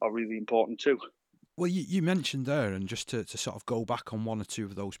are really important too. Well, you mentioned there, and just to sort of go back on one or two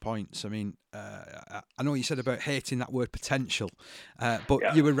of those points, I mean, I know you said about hating that word potential,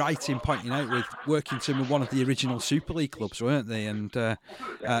 but you were right in pointing out with Workington were one of the original Super League clubs, weren't they? And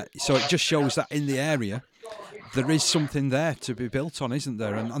so it just shows that in the area, there is something there to be built on, isn't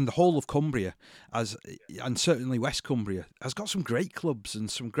there? And the whole of Cumbria, and certainly West Cumbria, has got some great clubs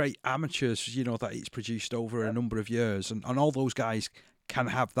and some great amateurs, that it's produced over a number of years. And all those guys can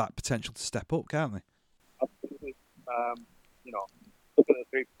have that potential to step up, can't they? Absolutely. Look at the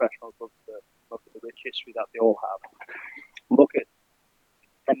three professional clubs, look at the rich history that they all have. Look at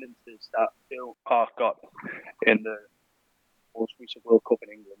the attendances that Bill Park got in the most recent World Cup in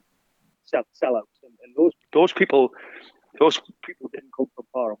England. Sellouts, and those people didn't come from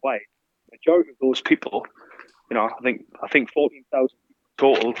far away. The majority of those people, I think 14,000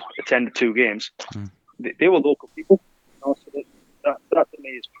 total attended 2 games. They were local people. So that to me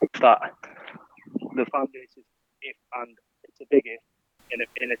is proof that the fan base is if, and it's a big if,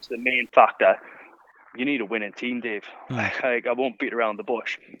 and it's the main factor. You need a winning team, Dave. I won't beat around the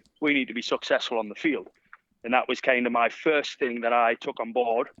bush. We need to be successful on the field. And that was kind of my first thing that I took on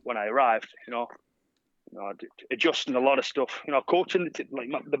board when I arrived, adjusting a lot of stuff, coaching,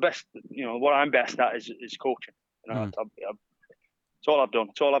 the best, what I'm best at is coaching. It's all I've done.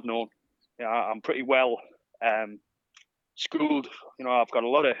 It's all I've known. I'm pretty well schooled. I've got a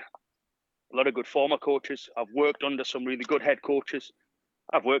lot of good former coaches. I've worked under some really good head coaches.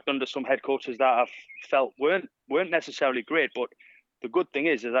 I've worked under some head coaches that I've felt weren't necessarily great, but the good thing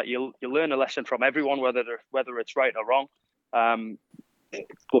is that you learn a lesson from everyone, whether it's right or wrong.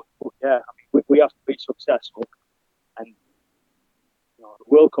 But yeah, we have to be successful, and the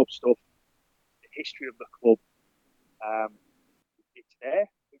World Cup stuff, the history of the club, it's there.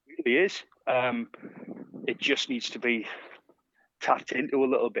 It really is. It just needs to be tapped into a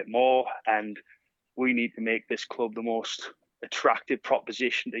little bit more, and we need to make this club the most attractive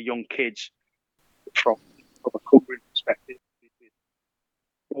proposition to young kids from a Cumbrian perspective.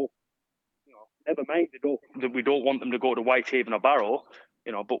 Never mind, we don't want them to go to Whitehaven or Barrow,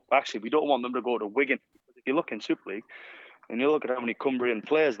 but actually we don't want them to go to Wigan. Because if you look in Super League and you look at how many Cumbrian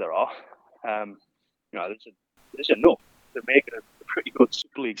players there are, there's enough to make it a pretty good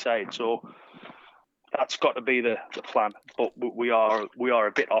Super League side. So that's got to be the plan. But we are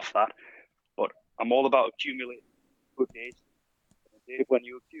a bit off that. But I'm all about accumulating good days. Dave, when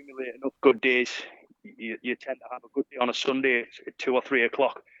you accumulate enough good days, you tend to have a good day on a Sunday at 2 or 3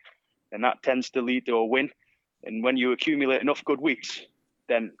 o'clock. And that tends to lead to a win. And when you accumulate enough good weeks,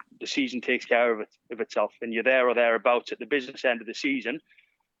 then the season takes care of itself. And you're there or thereabouts at the business end of the season,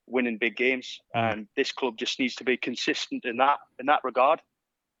 winning big games. And this club just needs to be consistent in that regard.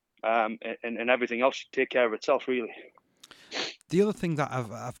 And everything else should take care of itself, really. The other thing that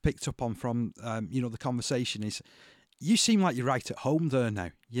I've picked up on from the conversation is, you seem like you're right at home there now,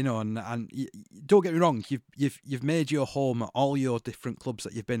 and you, don't get me wrong, you've made your home at all your different clubs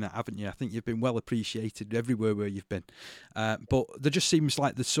that you've been at, haven't you? I think you've been well appreciated everywhere where you've been, but there just seems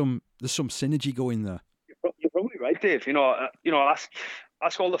like there's some synergy going there. You're probably right, Dave.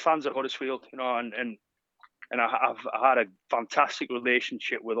 Ask all the fans at Huddersfield, and I've had a fantastic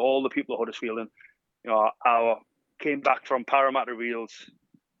relationship with all the people at Huddersfield, and I came back from Parramatta Reels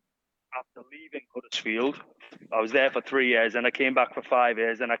after leaving Huddersfield. I was there for 3 years, and I came back for 5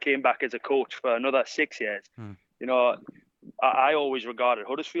 years, and I came back as a coach for another 6 years. I always regarded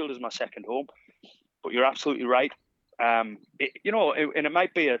Huddersfield as my second home. But you're absolutely right. And it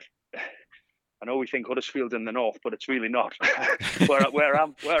might be I know we think Huddersfield in the north, but it's really not. where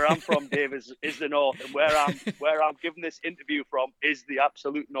I'm from, Dave, is the north, and where I'm giving this interview from is the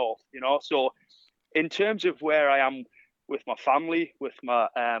absolute north. So in terms of where I am with my family, with my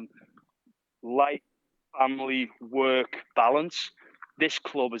life, family, work balance, this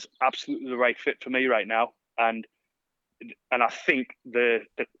club is absolutely the right fit for me right now, and I think the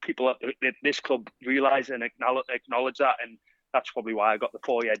people at this club realise and acknowledge that, and that's probably why I got the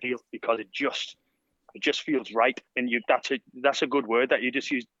 4-year deal, because it just feels right. And that's a good word that you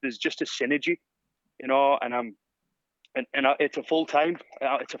just use. There's just a synergy, and it's a full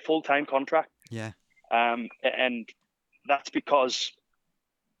time contract. Yeah. And that's because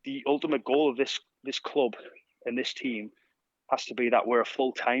the ultimate goal of this club and this team has to be that we're a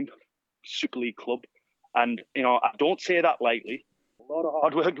full time Super League club. And I don't say that lightly. A lot of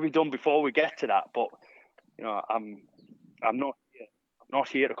hard work to be done before we get to that, but I'm not here. I'm not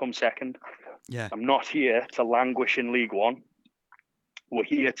here to come second. Yeah. I'm not here to languish in League One. We're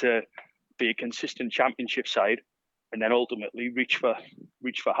here to be a consistent Championship side, and then ultimately reach for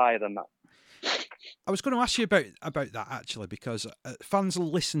higher than that. I was going to ask you about that actually, because fans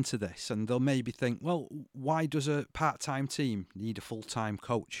will listen to this and they'll maybe think, well, why does a part-time team need a full-time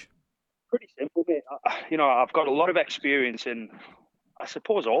coach? Pretty simple, mate. I've got a lot of experience in, I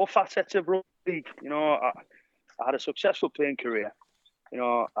suppose, all facets of rugby. I had a successful playing career.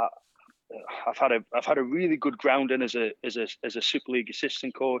 I've had a really good grounding as a Super League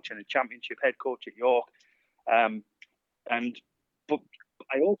assistant coach and a Championship head coach at York. But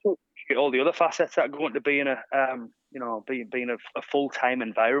I also appreciate all the other facets that go into being being a full-time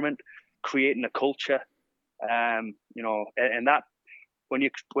environment, creating a culture. And that when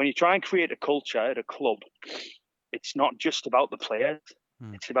you try and create a culture at a club, it's not just about the players.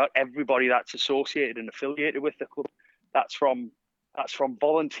 It's about everybody that's associated and affiliated with the club. That's from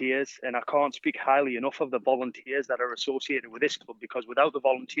volunteers, and I can't speak highly enough of the volunteers that are associated with this club, because without the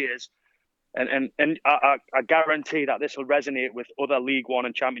volunteers, and I guarantee that this will resonate with other League One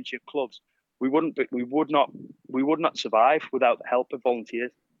and Championship clubs, we would not survive without the help of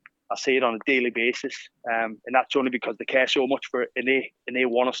volunteers. I see it on a daily basis, and that's only because they care so much for it, and they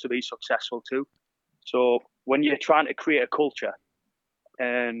want us to be successful too. So when you're trying to create a culture,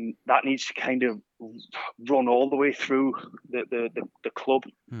 and that needs to kind of run all the way through the club,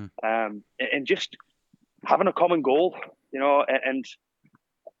 and just having a common goal, and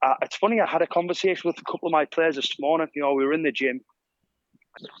it's funny, I had a conversation with a couple of my players this morning. We were in the gym.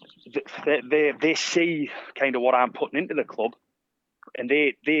 They see kind of what I'm putting into the club, and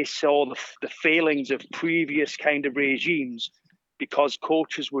they saw the failings of previous kind of regimes, because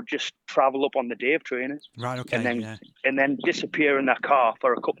coaches would just travel up on the day of training, right? Okay, and then disappear in their car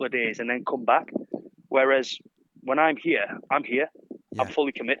for a couple of days and then come back. Whereas when I'm here, Yeah. I'm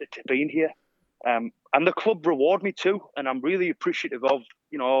fully committed to being here, and the club reward me too. And I'm really appreciative of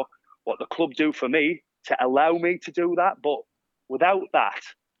what the club do for me to allow me to do that. But without that,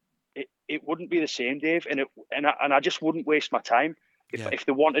 it wouldn't be the same, Dave. And I just wouldn't waste my time if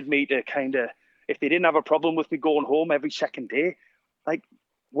they wanted me to if they didn't have a problem with me going home every second day. Like,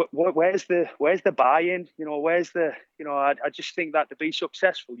 where's the buy-in? Where's the I just think that to be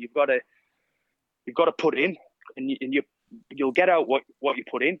successful, you've got to put in, and you'll get out what you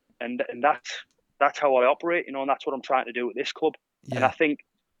put in, and that's how I operate. And that's what I'm trying to do at this club. Yeah. And I think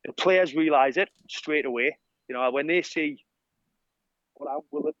the players realise it straight away. When they see what I'm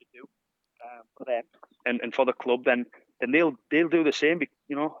willing to do for them and for the club, then they'll do the same.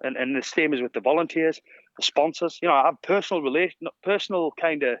 And the same as with the volunteers, the sponsors. I have personal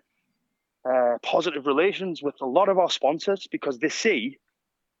kind of positive relations with a lot of our sponsors, because they see,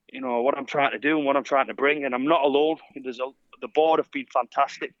 what I'm trying to do and what I'm trying to bring, and I'm not alone. The board have been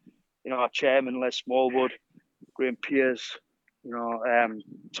fantastic. Our chairman Les Smallwood, Graham Pierce,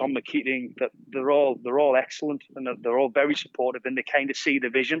 Tom McKeating. That they're all excellent, and they're all very supportive, and they kind of see the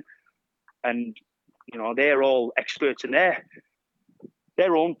vision, and they're all experts in their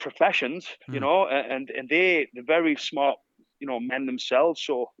own professions, and they're very smart, men themselves.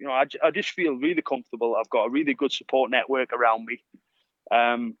 So, I just feel really comfortable. I've got a really good support network around me.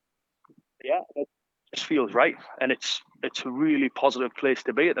 It just feels right, and it's a really positive place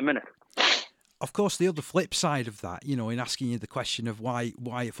to be at the minute. Of course, the other flip side of that, in asking you the question of why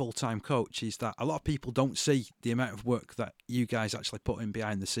a full-time coach, is that a lot of people don't see the amount of work that you guys actually put in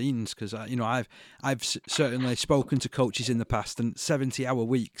behind the scenes. Because I've certainly spoken to coaches in the past, and 70-hour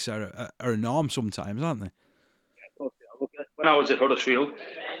weeks are a norm sometimes, aren't they? When I was at Huddersfield,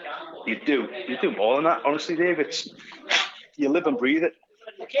 you do more than that. Honestly, Dave, you live and breathe it,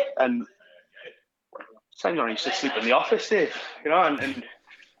 and sometimes I used to sleep in the office, Dave. And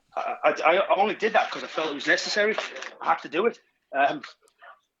I only did that because I felt it was necessary. I had to do it.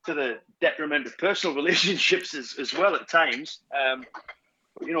 To the detriment of personal relationships as well at times.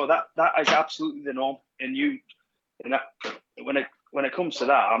 But that is absolutely the norm. And when it comes to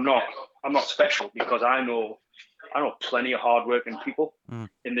that, I'm not special, because I know plenty of hardworking people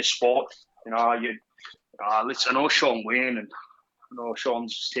in this sport. I know Sean Wayne, and I know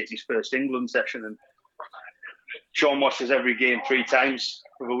Sean's just taking his first England session, and Sean watches every game 3 times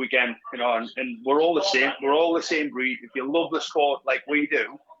for the weekend. And we're all the same. We're all the same breed. If you love the sport like we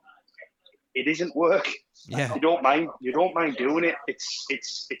do, it isn't work. Yeah. You don't mind doing it.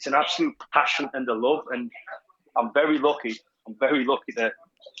 It's an absolute passion and a love, and I'm very lucky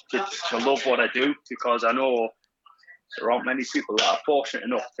to love what I do, because I know there aren't many people that are fortunate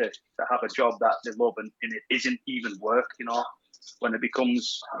enough to have a job that they love, and it isn't even work. When it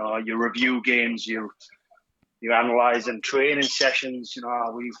becomes you review games, you're analysing training sessions.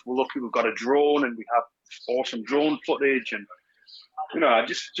 We're lucky we've got a drone, and we have awesome drone footage, and I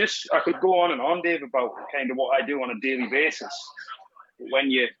could go on and on, Dave, about kind of what I do on a daily basis. When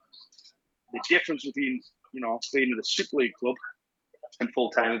the difference between, being at a Super League club and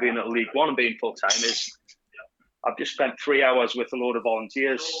full-time, and being at a League One and being full-time, is I've just spent 3 hours with a load of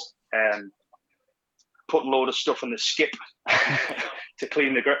volunteers putting a load of stuff in the skip to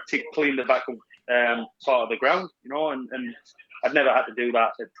clean the back part of the ground, and I've never had to do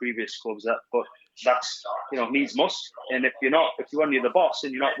that at previous clubs, but that's needs must. And if you're only the boss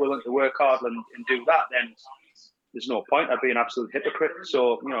and you're not willing to work hard and do that, then there's no point. I'd be an absolute hypocrite.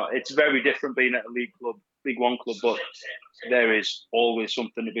 So it's very different being at a League One club, but there is always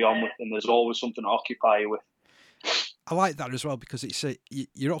something to be on with, and there's always something to occupy you with. I like that as well, because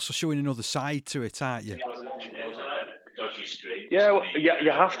you're also showing another side to it, aren't you? Yeah,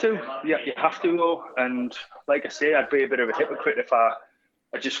 you have to. Yeah, you have to, though. And like I say, I'd be a bit of a hypocrite if I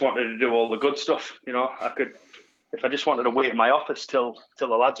just wanted to do all the good stuff. I could, if I just wanted to wait in my office till the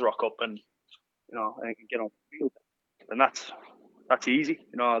lads rock up and and get on the field, and that's easy.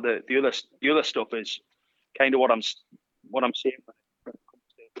 The other stuff is kind of what I'm saying when it comes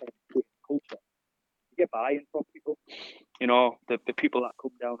to culture. You get buy-in from people. The people that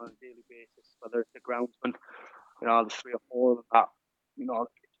come down on a daily basis, whether it's the groundsman, there's 3 or 4 of them that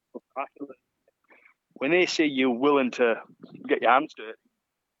when they say you're willing to get your hands dirty,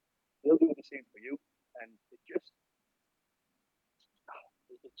 they'll do the same for you, and it's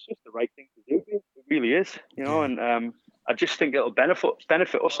just the right thing to do. It really is, And I just think it'll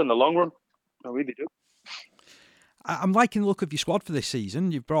benefit us in the long run. I really do. I'm liking the look of your squad for this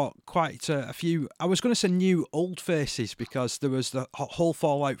season. You've brought quite a few, I was going to say new old faces, because there was the whole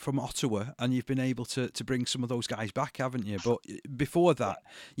fallout from Ottawa, and you've been able to bring some of those guys back, haven't you? But before that,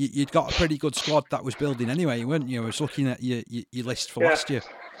 you'd got a pretty good squad that was building anyway, weren't you? I was looking at your list for last year.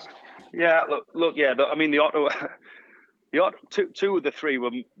 Yeah, look, yeah. I mean, the Ottawa, two of the 3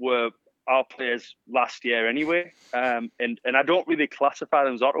 were our players last year anyway, and I don't really classify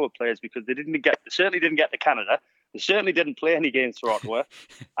them as Ottawa players, because they certainly didn't get to Canada. They certainly didn't play any games for Ottawa,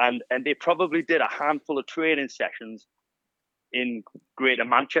 and they probably did a handful of training sessions in Greater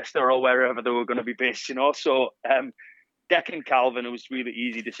Manchester or wherever they were going to be based. So Deck and Calvin, it was a really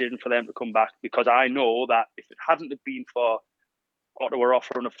easy decision for them to come back, because I know that if it hadn't have been for Ottawa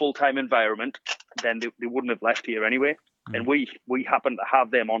offering a full-time environment, then they wouldn't have left here anyway. And we happen to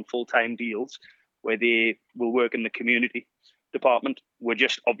have them on full-time deals where they will work in the community department. We're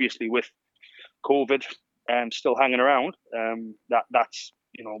just obviously with COVID still hanging around. That's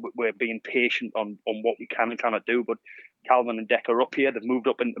we're being patient on what we can and cannot do. But Calvin and Deck are up here. They've moved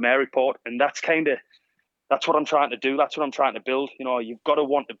up into Maryport, and that's what I'm trying to do. That's what I'm trying to build. You've got to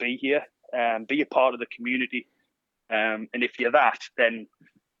want to be here, be a part of the community. And if you're that, then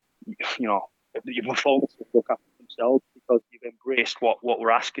your performance will look after themselves, because you've embraced what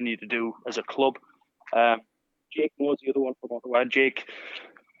we're asking you to do as a club. Jake Moore's the other one from Ottawa. Jake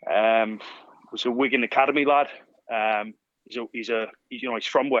was a Wigan Academy lad. He's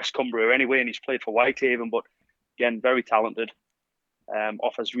from West Cumbria anyway, and he's played for Whitehaven, but again, very talented.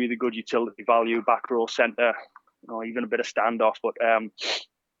 Offers really good utility value, back row centre, even a bit of standoff. But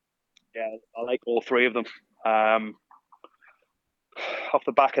yeah, I like all 3 of them. Off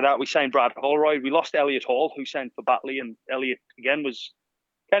the back of that, we signed Brad Holroyd. We lost Elliot Hall, who signed for Batley, and Elliot again was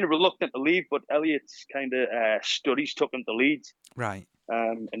kind of reluctant to leave, but Elliot's kind of studies took him to Leeds. Right.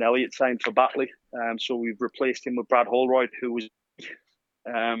 And Elliot signed for Batley. So we've replaced him with Brad Holroyd, who was,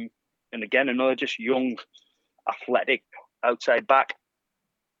 and again, another just young, athletic outside back.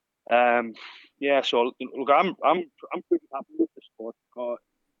 Yeah, so look, I'm pretty happy with the squad.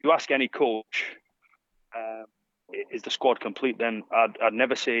 You ask any coach, is the squad complete? Then I'd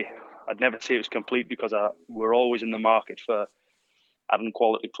never say it was complete, because we're always in the market for adding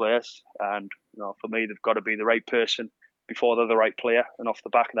quality players, and for me, they've got to be the right person before they're the right player. And off the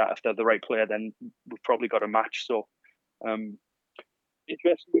back of that, if they're the right player, then we've probably got a match. So,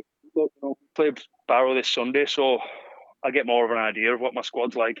 interesting. We played Barrow this Sunday, so I get more of an idea of what my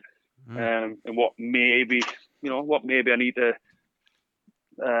squad's like, and what maybe I need to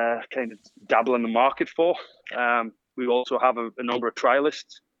kind of dabble in the market for. We also have a number of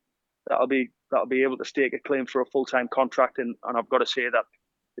trialists that'll be able to stake a claim for a full-time contract, and I've got to say that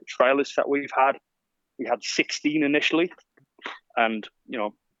the trialists that we had 16 initially, and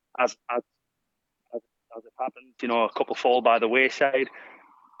as it happens, a couple fall by the wayside,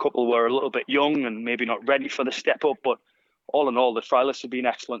 a couple were a little bit young and maybe not ready for the step up, but all in all, the trialists have been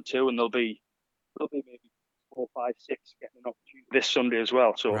excellent too, and there'll be maybe 4, 5, 6 getting an opportunity this Sunday as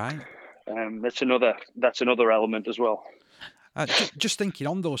well. So right. That's another element as well. Just thinking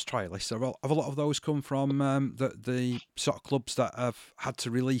on those trialists, have a lot of those come from the sort of clubs that have had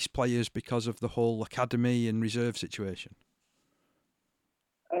to release players because of the whole academy and reserve situation?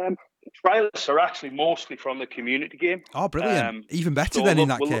 The trialists are actually mostly from the community game. Oh, brilliant! Even better then in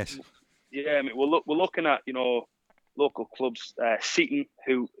that case. We're looking at local clubs, Seaton,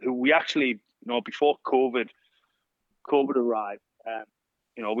 who we actually before COVID arrived.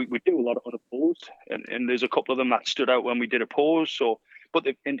 We do a lot of unopposed, and there's a couple of them that stood out when we did oppose. So, but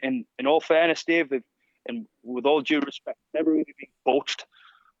in all fairness, Dave, and with all due respect, never really been coached,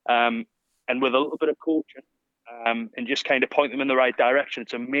 and with a little bit of coaching, and just kind of point them in the right direction.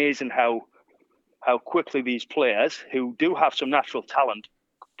 It's amazing how quickly these players who do have some natural talent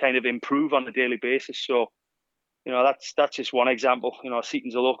kind of improve on a daily basis. So, that's just one example.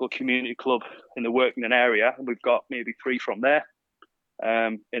 Seaton's a local community club in the Workington area, and we've got maybe 3 from there.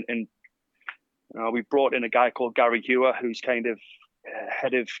 We've brought in a guy called Gary Hewer, who's kind of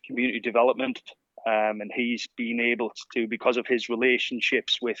head of community development, and he's been able to, because of his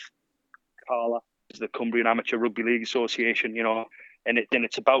relationships with Carla, the Cumbrian Amateur Rugby League Association, and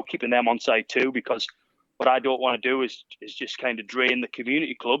it's about keeping them on side too, because what I don't want to do is just kind of drain the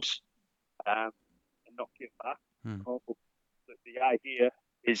community clubs and not give back. The idea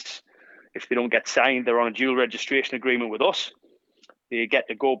is, if they don't get signed, they're on a dual registration agreement with us. They get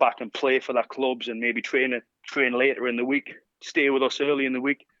to go back and play for their clubs and maybe train later in the week, stay with us early in the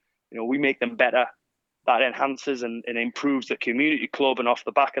week. We make them better. That enhances and improves the community club, and off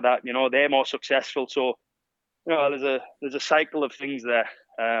the back of that, they're more successful. So, there's a cycle of things there.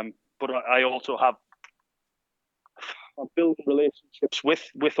 But I also have built relationships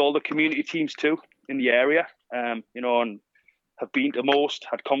with all the community teams too in the area, and have been to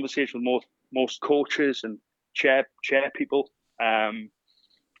had conversations with most coaches and chair people.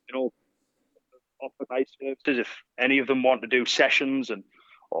 Offer nice services if any of them want to do sessions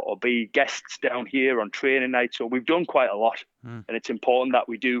or be guests down here on training nights. So we've done quite a lot, and it's important that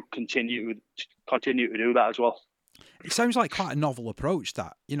we do continue to do that as well. It sounds like quite a novel approach,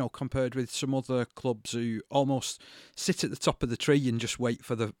 that, compared with some other clubs who almost sit at the top of the tree and just wait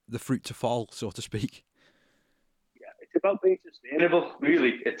for the fruit to fall, so to speak. Yeah, it's about being sustainable,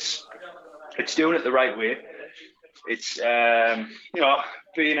 really. It's doing it the right way. It's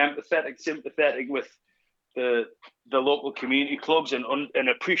being empathetic, sympathetic with the local community clubs and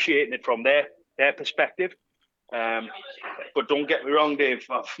appreciating it from their perspective. But don't get me wrong, Dave.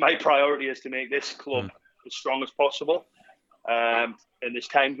 My priority is to make this club as strong as possible. And there's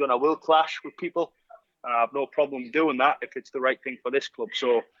times when I will clash with people, and I have no problem doing that if it's the right thing for this club.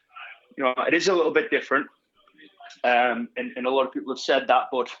 So, it is a little bit different, and a lot of people have said that,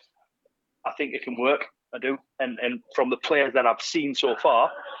 but I think it can work. I do, and from the players that I've seen so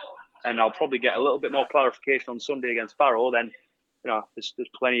far, and I'll probably get a little bit more clarification on Sunday against Barrow, then there's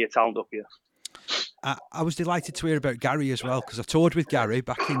plenty of talent up here. I was delighted to hear about Gary as well, because I toured with Gary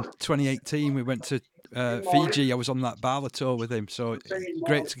back in 2018. We went to Fiji. I was on that Bala tour with him, so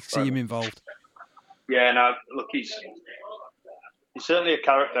great to see him involved. Yeah, no, look, he's certainly a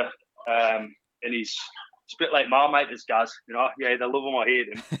character, and he's a bit like Marmite, this guys. Yeah, they love him or hate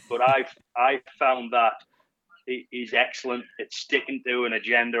him, but I found that he's excellent at sticking to an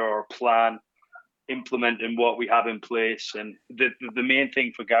agenda or a plan, implementing what we have in place. And the main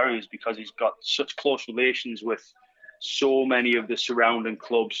thing for Gary is because he's got such close relations with so many of the surrounding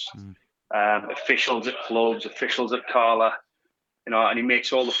clubs, officials at clubs, officials at Carla, and he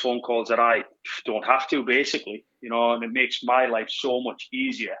makes all the phone calls that I don't have to, basically, and it makes my life so much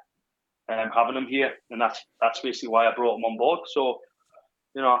easier having him here. And that's basically why I brought him on board. So,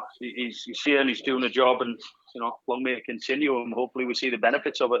 he's here and he's doing a job, and long may it continue, and hopefully we see the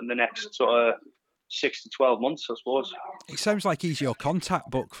benefits of it in the next sort of 6 to 12 months, I suppose. It sounds like he's your contact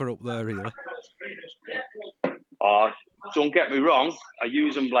book for up there, really. Don't get me wrong, I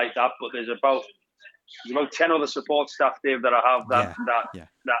use them like that, but there's about 10 other support staff, Dave, that I have that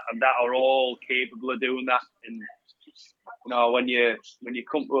are all capable of doing that. And when you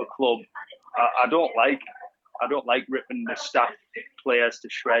come to a club, I don't like ripping the staff players to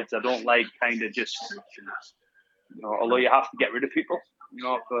shreds. I don't like kind of just, although you have to get rid of people,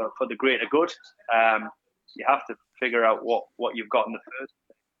 for the greater good, you have to figure out what you've got in the first.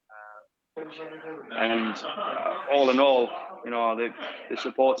 And all in all, the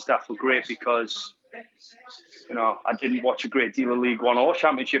support staff were great because, I didn't watch a great deal of League One or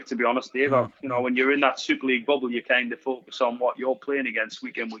Championship, to be honest, Dave. When you're in that Super League bubble, you kind of focus on what you're playing against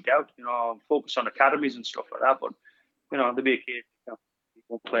week in, week out. Focus on academies and stuff like that. But, there'll be a case,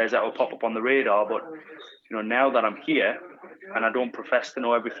 players that will pop up on the radar. But, now that I'm here and I don't profess to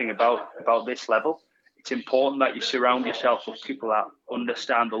know everything about this level, it's important that you surround yourself with people that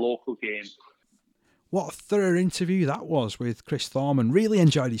understand the local game. What a thorough interview that was with Chris Thorman. Really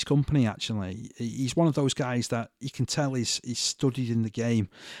enjoyed his company, actually. He's one of those guys that you can tell he's studied in the game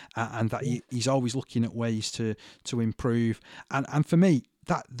and that he's always looking at ways to improve. And for me,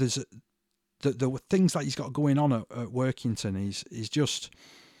 that there's the things that he's got going on at Workington is just...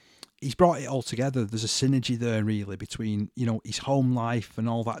 He's brought it all together. There's a synergy there, really, between, his home life and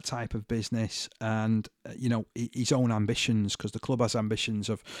all that type of business and, his own ambitions, because the club has ambitions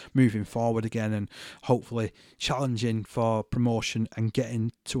of moving forward again and hopefully challenging for promotion and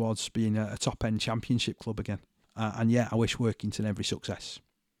getting towards being a top-end championship club again. I wish Workington every success.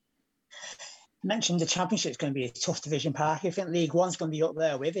 You mentioned the championship's going to be a tough division, Park. I think League One's going to be up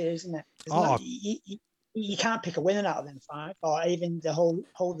there with it, isn't it? You can't pick a winner out of them 5 or even the whole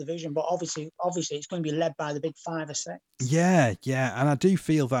division, but obviously it's going to be led by the big 5 or 6. Yeah, and I do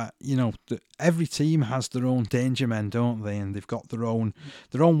feel that every team has their own danger men, don't they? And they've got their own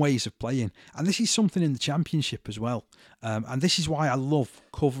ways of playing, and this is something in the Championship as well. And this is why I love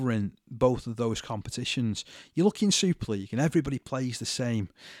covering both of those competitions. You look in Super League, and everybody plays the same.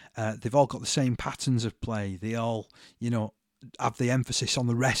 They've all got the same patterns of play. They all, have the emphasis on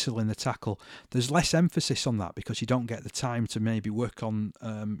the wrestle and the tackle. There's less emphasis on that because you don't get the time to maybe work on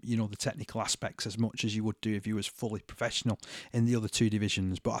the technical aspects as much as you would do if you was fully professional in the other 2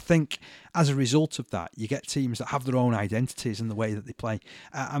 divisions. But I think as a result of that, you get teams that have their own identities in the way that they play.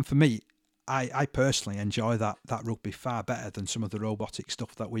 And for me, I personally enjoy that rugby far better than some of the robotic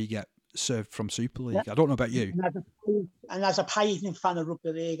stuff that we get served from Super League. I don't know about you. And as a Python fan of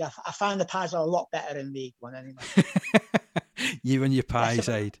rugby league, I find the pies are a lot better in League One anyway. You and your pies,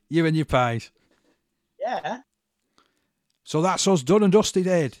 Aid. You and your pies. Yeah. So that's us done and dusted,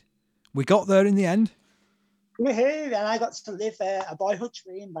 Aid. We got there in the end. Woohoo! And I got to live a boyhood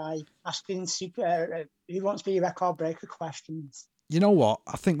dream by asking who wants to be a record breaker questions. You know what?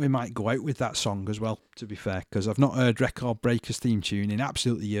 I think we might go out with that song as well, to be fair, because I've not heard Record Breakers theme tune in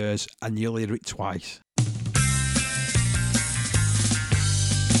absolutely years, and you'll hear it twice.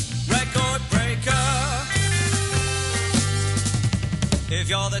 Record breaker. If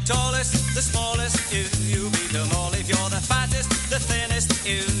you're the tallest, the smallest, if you beat them all. If you're the fattest, the thinnest,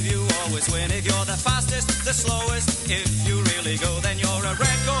 if you always win. If you're the fastest, the slowest, if you really go there.